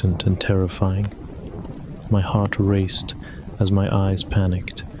potent and terrifying. My heart raced as my eyes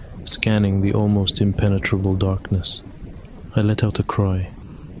panicked, scanning the almost impenetrable darkness. I let out a cry.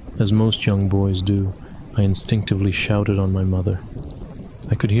 As most young boys do, I instinctively shouted on my mother.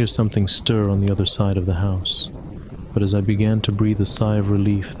 I could hear something stir on the other side of the house, but as I began to breathe a sigh of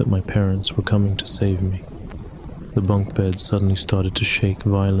relief that my parents were coming to save me, the bunk bed suddenly started to shake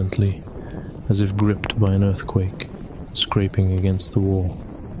violently, as if gripped by an earthquake, scraping against the wall.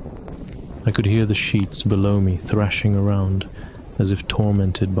 I could hear the sheets below me thrashing around, as if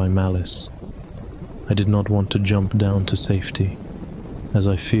tormented by malice. I did not want to jump down to safety, as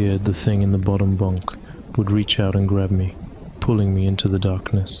I feared the thing in the bottom bunk would reach out and grab me, pulling me into the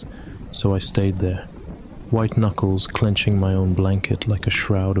darkness, so I stayed there, white knuckles clenching my own blanket like a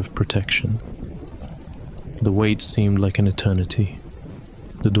shroud of protection. The wait seemed like an eternity.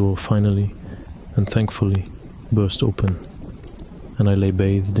 The door finally, and thankfully, burst open, and I lay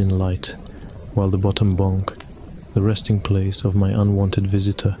bathed in light, while the bottom bunk, the resting place of my unwanted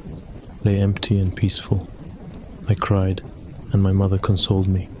visitor, lay empty and peaceful. I cried, and my mother consoled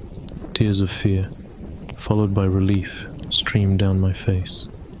me. Tears of fear, followed by relief, streamed down my face.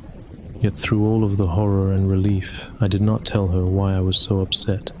 Yet through all of the horror and relief, I did not tell her why I was so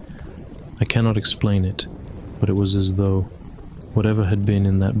upset. I cannot explain it, but it was as though whatever had been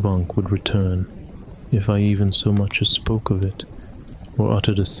in that bunk would return, if I even so much as spoke of it, or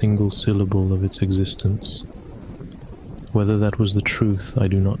uttered a single syllable of its existence. Whether that was the truth, I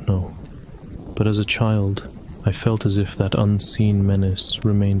do not know, but as a child, I felt as if that unseen menace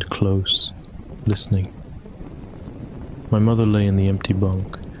remained close, listening. My mother lay in the empty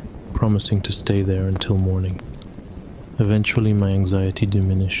bunk, promising to stay there until morning. Eventually my anxiety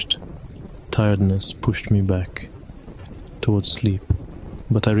diminished. Tiredness pushed me back towards sleep,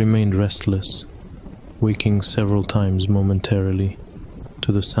 but I remained restless, waking several times momentarily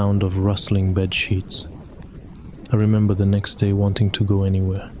to the sound of rustling bed sheets. I remember the next day wanting to go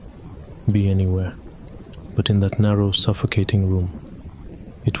anywhere, be anywhere, but in that narrow, suffocating room.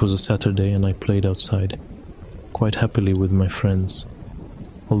 It was a Saturday and I played outside, quite happily with my friends.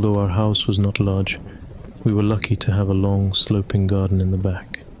 Although our house was not large, we were lucky to have a long, sloping garden in the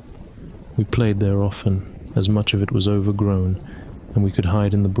back. We played there often, as much of it was overgrown, and we could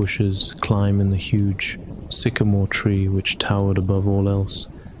hide in the bushes, climb in the huge sycamore tree which towered above all else,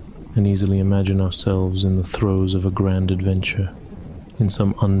 and easily imagine ourselves in the throes of a grand adventure, in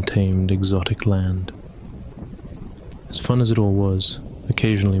some untamed, exotic land. As fun as it all was,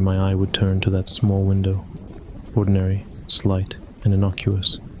 occasionally my eye would turn to that small window, ordinary, slight, and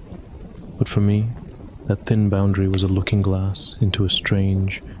innocuous. But for me, that thin boundary was a looking glass into a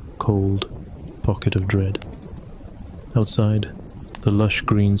strange, cold pocket of dread. Outside, the lush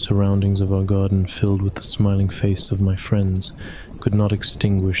green surroundings of our garden filled with the smiling face of my friends could not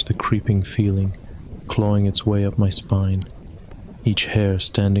extinguish the creeping feeling clawing its way up my spine, each hair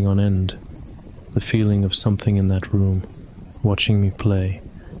standing on end, the feeling of something in that room, watching me play,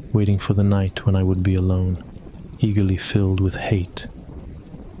 waiting for the night when I would be alone, eagerly filled with hate.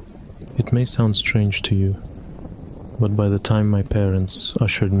 It may sound strange to you, but by the time my parents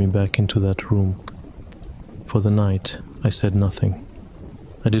ushered me back into that room, For the night, I said nothing.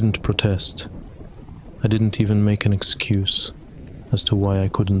 I didn't protest. I didn't even make an excuse as to why I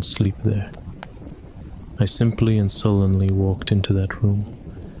couldn't sleep there. I simply and sullenly walked into that room,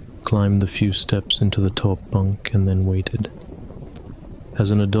 climbed the few steps into the top bunk, and then waited.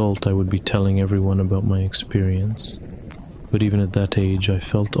 As an adult, I would be telling everyone about my experience, but even at that age, I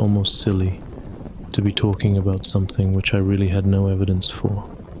felt almost silly to be talking about something which I really had no evidence for.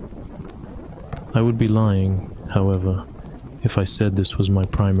 I would be lying, however, if I said this was my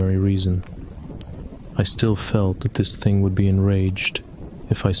primary reason. I still felt that this thing would be enraged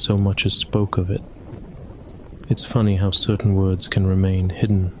if I so much as spoke of it. It's funny how certain words can remain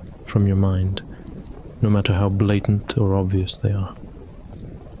hidden from your mind, no matter how blatant or obvious they are.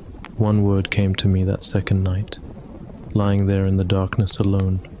 One word came to me that second night, lying there in the darkness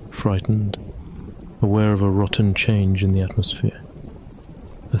alone, frightened, aware of a rotten change in the atmosphere,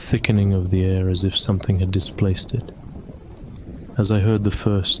 a thickening of the air as if something had displaced it. As I heard the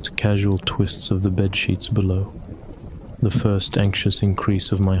first casual twists of the bedsheets below, the first anxious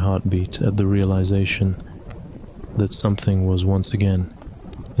increase of my heartbeat at the realization that something was once again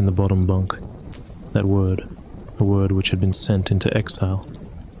in the bottom bunk, that word, a word which had been sent into exile,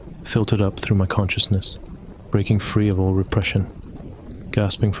 filtered up through my consciousness, breaking free of all repression,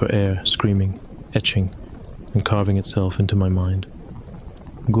 gasping for air, screaming, etching, and carving itself into my mind.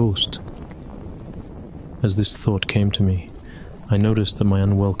 Ghost. As this thought came to me, I noticed that my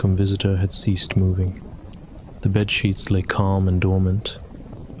unwelcome visitor had ceased moving. The bedsheets lay calm and dormant,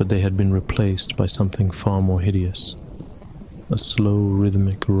 but they had been replaced by something far more hideous. A slow,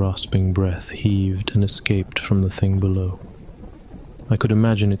 rhythmic, rasping breath heaved and escaped from the thing below. I could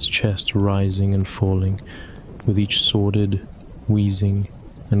imagine its chest rising and falling with each sordid, wheezing,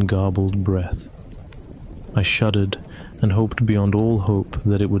 and garbled breath. I shuddered and hoped beyond all hope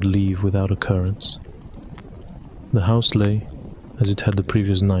that it would leave without occurrence. The house lay, as it had the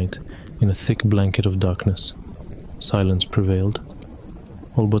previous night, in a thick blanket of darkness. Silence prevailed,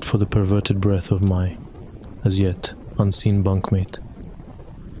 all but for the perverted breath of my, as yet, unseen bunkmate.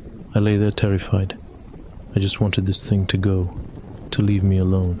 I lay there terrified. I just wanted this thing to go, to leave me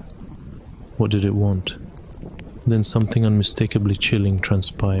alone. What did it want? Then something unmistakably chilling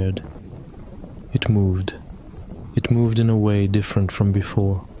transpired. It moved. It moved in a way different from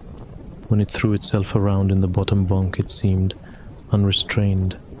before. When it threw itself around in the bottom bunk, it seemed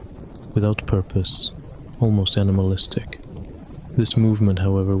unrestrained, without purpose, almost animalistic. This movement,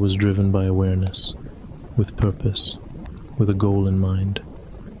 however, was driven by awareness, with purpose, with a goal in mind.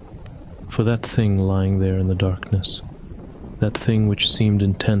 For that thing lying there in the darkness, that thing which seemed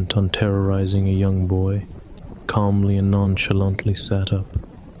intent on terrorizing a young boy, calmly and nonchalantly sat up.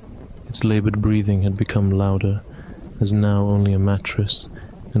 Its labored breathing had become louder, as now only a mattress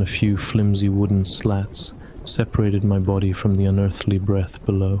and a few flimsy wooden slats separated my body from the unearthly breath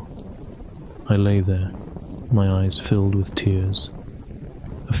below. I lay there, my eyes filled with tears.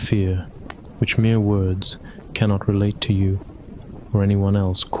 A fear, which mere words cannot relate to you or anyone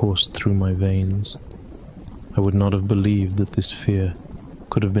else, coursed through my veins. I would not have believed that this fear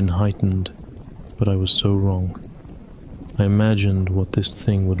could have been heightened, but I was so wrong. I imagined what this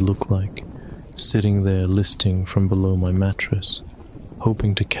thing would look like, sitting there listing from below my mattress,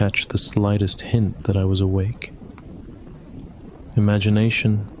 hoping to catch the slightest hint that I was awake.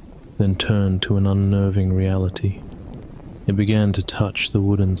 Imagination then turned to an unnerving reality. It began to touch the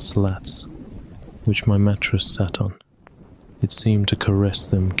wooden slats which my mattress sat on. It seemed to caress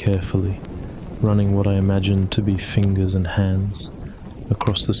them carefully, running what I imagined to be fingers and hands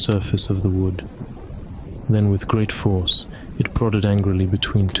across the surface of the wood. Then with great force, it prodded angrily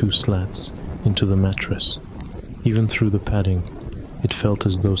between two slats into the mattress. Even through the padding, it felt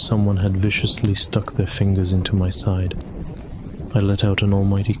as though someone had viciously stuck their fingers into my side. I let out an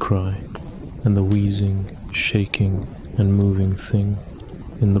almighty cry, and the wheezing, shaking, and moving thing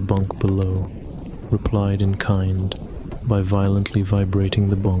in the bunk below replied in kind by violently vibrating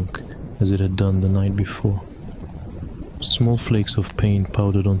the bunk as it had done the night before. Small flakes of pain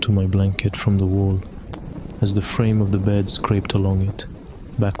powdered onto my blanket from the wall as the frame of the bed scraped along it,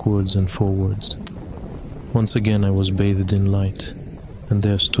 backwards and forwards. Once again I was bathed in light, and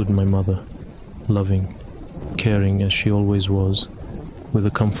there stood my mother, loving, caring as she always was, with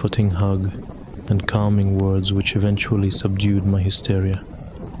a comforting hug and calming words which eventually subdued my hysteria.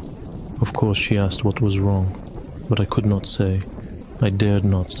 Of course she asked what was wrong, but I could not say. I dared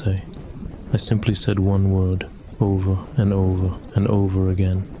not say. I simply said one word, over and over and over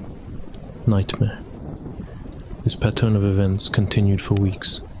again. Nightmare. This pattern of events continued for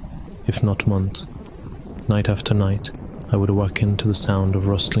weeks, if not months. Night after night, I would awaken to the sound of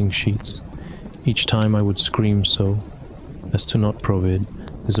rustling sheets, Each time I would scream so as to not provide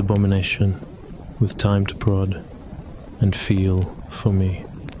this abomination with time to prod and feel for me.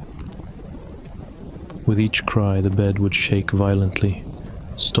 With each cry, the bed would shake violently,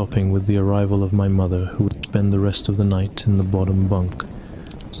 stopping with the arrival of my mother, who would spend the rest of the night in the bottom bunk,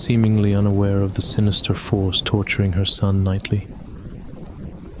 seemingly unaware of the sinister force torturing her son nightly.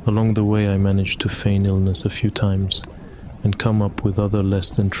 Along the way, I managed to feign illness a few times and come up with other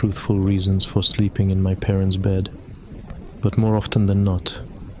less than truthful reasons for sleeping in my parents' bed. But more often than not,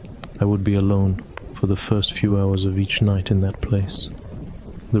 I would be alone for the first few hours of each night in that place.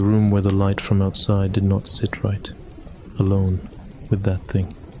 The room where the light from outside did not sit right, alone with that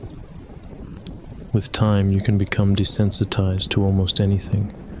thing. With time, you can become desensitized to almost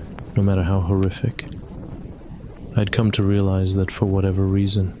anything, no matter how horrific. I'd come to realize that for whatever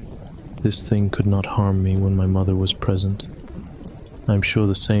reason, this thing could not harm me when my mother was present. I'm sure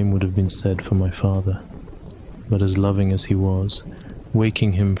the same would have been said for my father, but as loving as he was,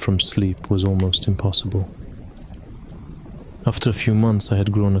 waking him from sleep was almost impossible. After a few months, I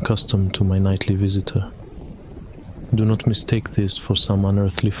had grown accustomed to my nightly visitor. Do not mistake this for some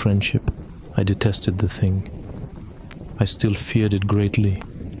unearthly friendship. I detested the thing. I still feared it greatly,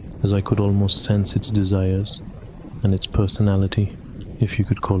 as I could almost sense its desires and its personality, if you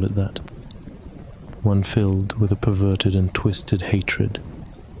could call it that. One filled with a perverted and twisted hatred,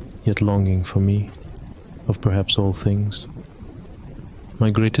 yet longing for me, of perhaps all things. My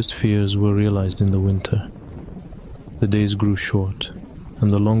greatest fears were realized in the winter. The days grew short, and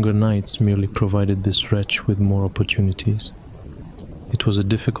the longer nights merely provided this wretch with more opportunities. It was a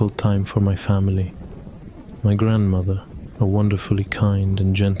difficult time for my family. My grandmother, a wonderfully kind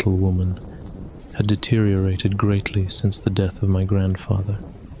and gentle woman, had deteriorated greatly since the death of my grandfather.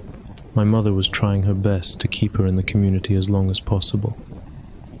 My mother was trying her best to keep her in the community as long as possible.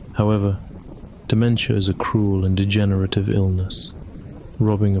 However, dementia is a cruel and degenerative illness,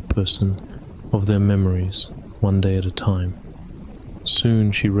 robbing a person of their memories one day at a time.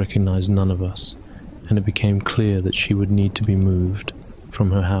 Soon she recognized none of us, and it became clear that she would need to be moved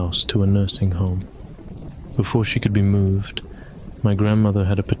from her house to a nursing home. Before she could be moved, my grandmother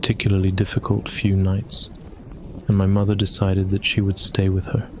had a particularly difficult few nights, and my mother decided that she would stay with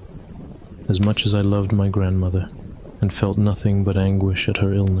her. As much as I loved my grandmother and felt nothing but anguish at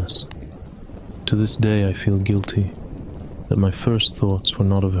her illness, to this day I feel guilty that my first thoughts were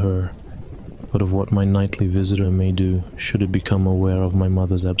not of her, but of what my nightly visitor may do should it become aware of my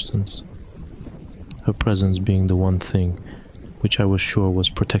mother's absence. Her presence being the one thing which I was sure was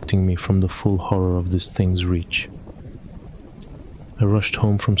protecting me from the full horror of this thing's reach. I rushed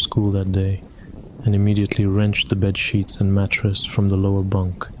home from school that day and immediately wrenched the bed sheets and mattress from the lower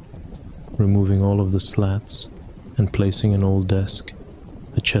bunk, removing all of the slats and placing an old desk,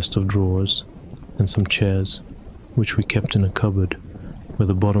 a chest of drawers, and some chairs, which we kept in a cupboard where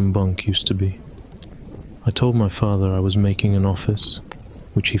the bottom bunk used to be. I told my father I was making an office,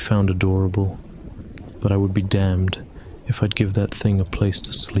 which he found adorable, but I would be damned if I'd give that thing a place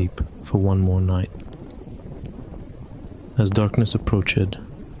to sleep for one more night. As darkness approached,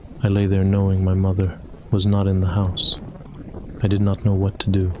 I lay there knowing my mother was not in the house. I did not know what to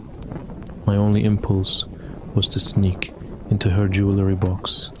do. My only impulse was to sneak into her jewelry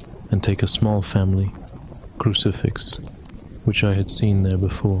box and take a small family crucifix, which I had seen there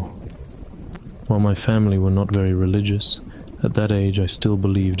before. While my family were not very religious, at that age I still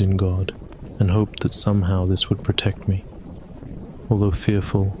believed in God and hoped that somehow this would protect me. Although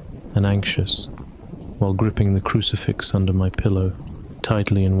fearful and anxious, while gripping the crucifix under my pillow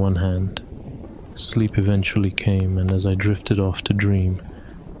tightly in one hand, sleep eventually came, and as I drifted off to dream,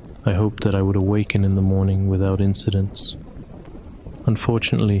 I hoped that I would awaken in the morning without incidents.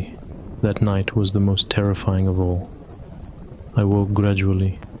 Unfortunately, that night was the most terrifying of all. I woke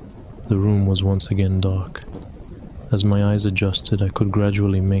gradually. The room was once again dark. As my eyes adjusted, I could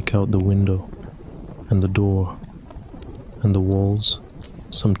gradually make out the window, and the door, and the walls,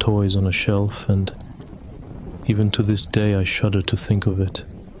 some toys on a shelf, and even to this day I shudder to think of it,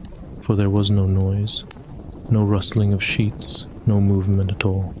 for there was no noise, no rustling of sheets, no movement at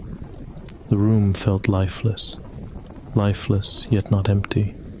all. The room felt lifeless, yet not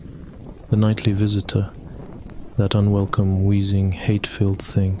empty. The nightly visitor, that unwelcome, wheezing, hate-filled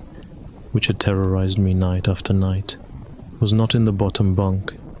thing, which had terrorized me night after night, was not in the bottom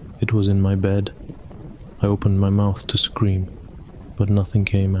bunk, it was in my bed. I opened my mouth to scream, but nothing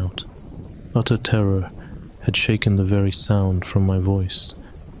came out. Utter terror had shaken the very sound from my voice.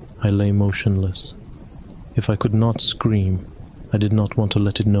 I lay motionless. If I could not scream, I did not want to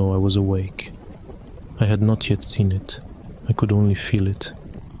let it know I was awake. I had not yet seen it. I could only feel it.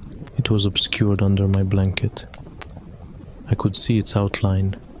 It was obscured under my blanket. I could see its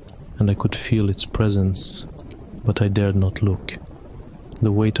outline, and I could feel its presence, but I dared not look.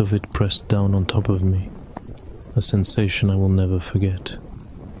 The weight of it pressed down on top of me, a sensation I will never forget.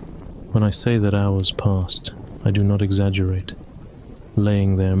 When I say that hours passed, I do not exaggerate.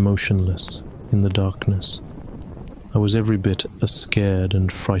 Laying there motionless, in the darkness, I was every bit a scared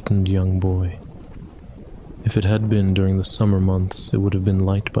and frightened young boy. If it had been during the summer months, it would have been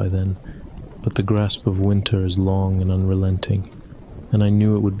light by then, but the grasp of winter is long and unrelenting, and I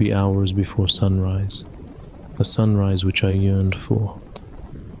knew it would be hours before sunrise, a sunrise which I yearned for.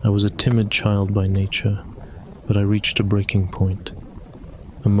 I was a timid child by nature, but I reached a breaking point,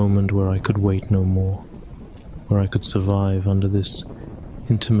 a moment where I could wait no more, where I could survive under this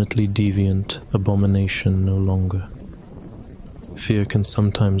intimately deviant abomination no longer. Fear can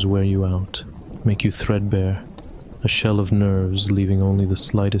sometimes wear you out, make you threadbare, a shell of nerves leaving only the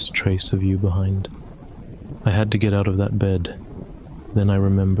slightest trace of you behind. I had to get out of that bed. Then I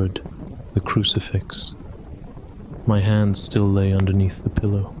remembered the crucifix. My hand still lay underneath the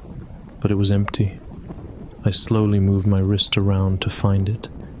pillow, but it was empty. I slowly moved my wrist around to find it,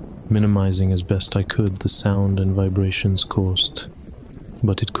 minimizing as best I could the sound and vibrations caused,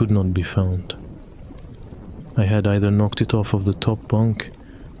 but it could not be found. I had either knocked it off of the top bunk,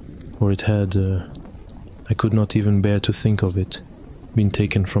 or it had, I could not even bear to think of it, been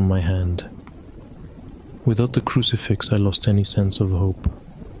taken from my hand. Without the crucifix, I lost any sense of hope.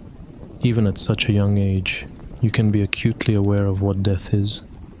 Even at such a young age, you can be acutely aware of what death is,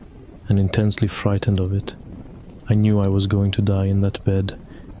 and intensely frightened of it. I knew I was going to die in that bed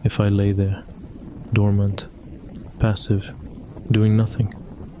if I lay there, dormant, passive, doing nothing.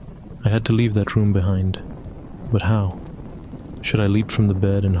 I had to leave that room behind. But how? Should I leap from the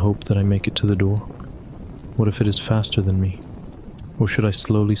bed and hope that I make it to the door? What if it is faster than me? Or should I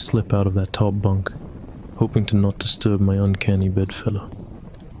slowly slip out of that top bunk, hoping to not disturb my uncanny bedfellow?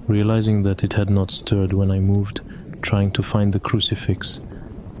 Realizing that it had not stirred when I moved, trying to find the crucifix,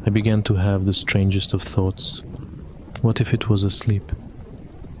 I began to have the strangest of thoughts. What if it was asleep?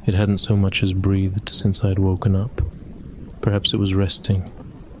 It hadn't so much as breathed since I had woken up. Perhaps it was resting,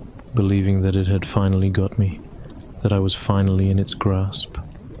 believing that it had finally got me, that I was finally in its grasp.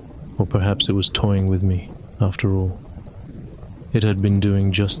 Or perhaps it was toying with me, after all. It had been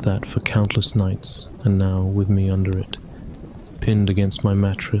doing just that for countless nights, and now, with me under it, pinned against my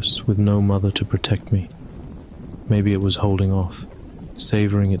mattress with no mother to protect me. Maybe it was holding off,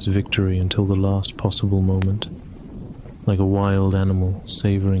 savoring its victory until the last possible moment, like a wild animal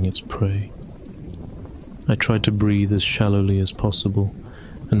savoring its prey. I tried to breathe as shallowly as possible,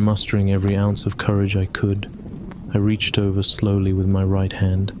 and mustering every ounce of courage I could, I reached over slowly with my right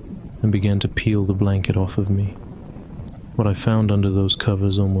hand and began to peel the blanket off of me. What I found under those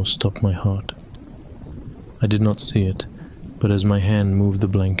covers almost stopped my heart. I did not see it, but as my hand moved the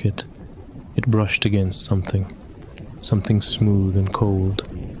blanket, it brushed against something smooth and cold,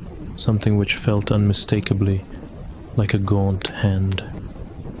 something which felt unmistakably like a gaunt hand.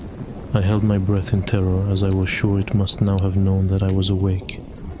 I held my breath in terror, as I was sure it must now have known that I was awake.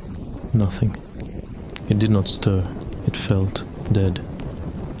 Nothing. It did not stir. It felt dead.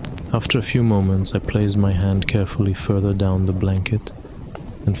 After a few moments, I placed my hand carefully further down the blanket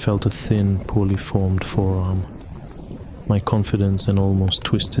and felt a thin, poorly formed forearm. My confidence and almost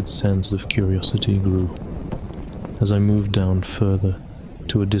twisted sense of curiosity grew. As I moved down further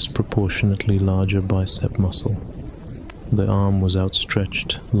to a disproportionately larger bicep muscle, the arm was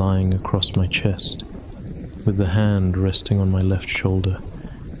outstretched, lying across my chest, with the hand resting on my left shoulder,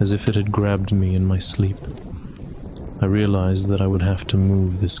 as if it had grabbed me in my sleep. I realized that I would have to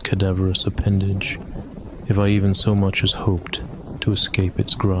move this cadaverous appendage, if I even so much as hoped to escape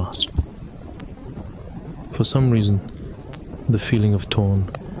its grasp. For some reason, the feeling of torn,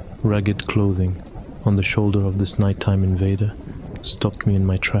 ragged clothing on the shoulder of this nighttime invader stopped me in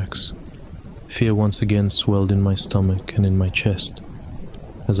my tracks. Fear once again swelled in my stomach and in my chest,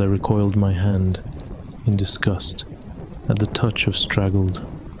 as I recoiled my hand in disgust at the touch of straggled,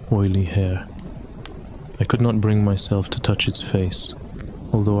 oily hair. I could not bring myself to touch its face,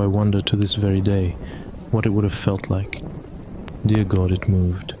 although I wonder to this very day what it would have felt like. Dear God, it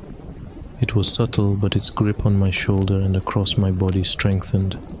moved. It was subtle, but its grip on my shoulder and across my body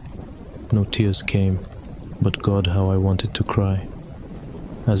strengthened. No tears came, but God, how I wanted to cry,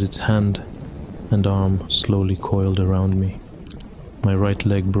 as its hand and arm slowly coiled around me. My right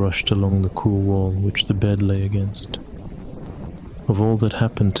leg brushed along the cool wall which the bed lay against. Of all that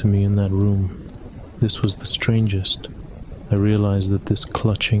happened to me in that room, this was the strangest. I realized that this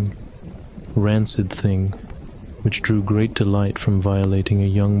clutching, rancid thing which drew great delight from violating a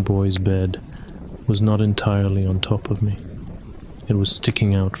young boy's bed, was not entirely on top of me. It was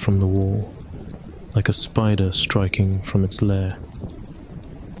sticking out from the wall, like a spider striking from its lair.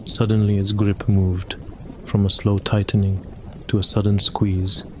 Suddenly its grip moved, from a slow tightening to a sudden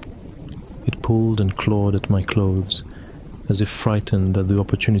squeeze. It pulled and clawed at my clothes, as if frightened that the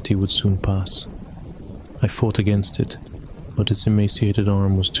opportunity would soon pass. I fought against it, but its emaciated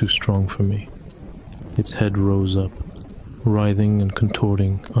arm was too strong for me. Its head rose up, writhing and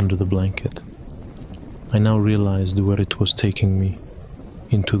contorting under the blanket. I now realized where it was taking me,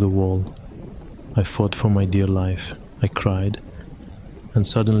 into the wall. I fought for my dear life, I cried, and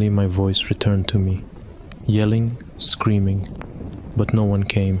suddenly my voice returned to me, yelling, screaming, but no one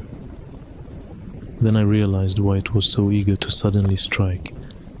came. Then I realized why it was so eager to suddenly strike,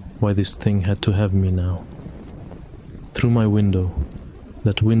 why this thing had to have me now. Through my window,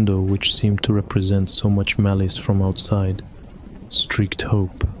 that window which seemed to represent so much malice from outside, streaked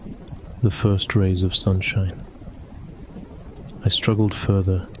hope, the first rays of sunshine. I struggled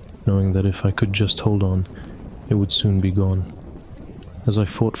further, knowing that if I could just hold on, it would soon be gone. As I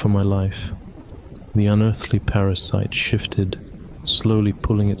fought for my life, the unearthly parasite shifted, slowly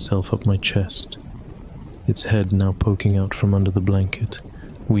pulling itself up my chest, its head now poking out from under the blanket,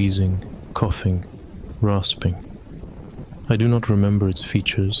 wheezing, coughing, rasping. I do not remember its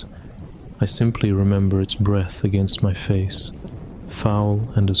features. I simply remember its breath against my face, foul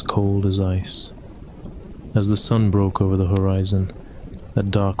and as cold as ice. As the sun broke over the horizon,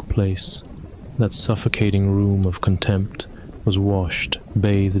 that dark place, that suffocating room of contempt, was washed,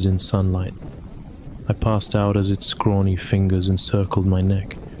 bathed in sunlight. I passed out as its scrawny fingers encircled my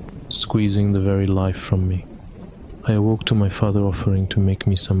neck, squeezing the very life from me. I awoke to my father offering to make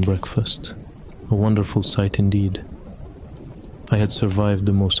me some breakfast. A wonderful sight indeed. I had survived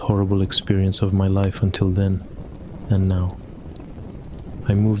the most horrible experience of my life until then, and now.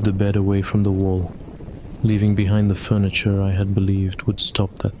 I moved the bed away from the wall, leaving behind the furniture I had believed would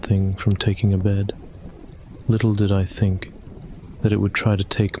stop that thing from taking a bed. Little did I think that it would try to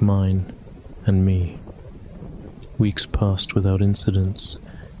take mine and me. Weeks passed without incidents,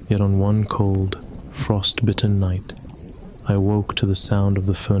 yet on one cold, frost-bitten night, I woke to the sound of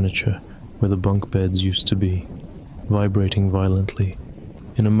the furniture where the bunk beds used to be, vibrating violently.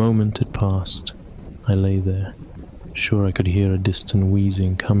 In a moment it passed. I lay there, sure I could hear a distant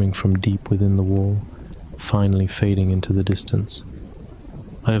wheezing coming from deep within the wall, finally fading into the distance.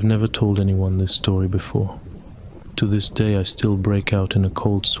 I have never told anyone this story before. To this day I still break out in a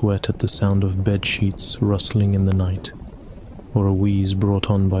cold sweat at the sound of bed sheets rustling in the night, or a wheeze brought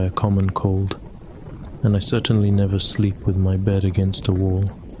on by a common cold, and I certainly never sleep with my bed against a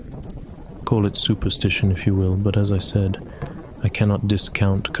wall. Call it superstition if you will, but as I said, I cannot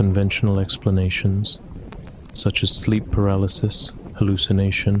discount conventional explanations, such as sleep paralysis,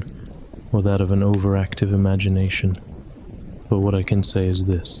 hallucination, or that of an overactive imagination. But what I can say is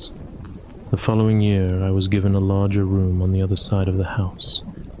this. The following year I was given a larger room on the other side of the house,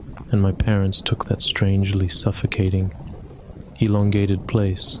 and my parents took that strangely suffocating, elongated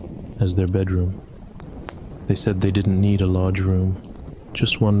place as their bedroom. They said they didn't need a large room,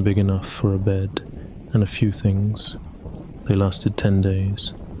 just one big enough for a bed and a few things. They lasted 10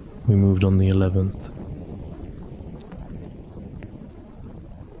 days. We moved on the 11th.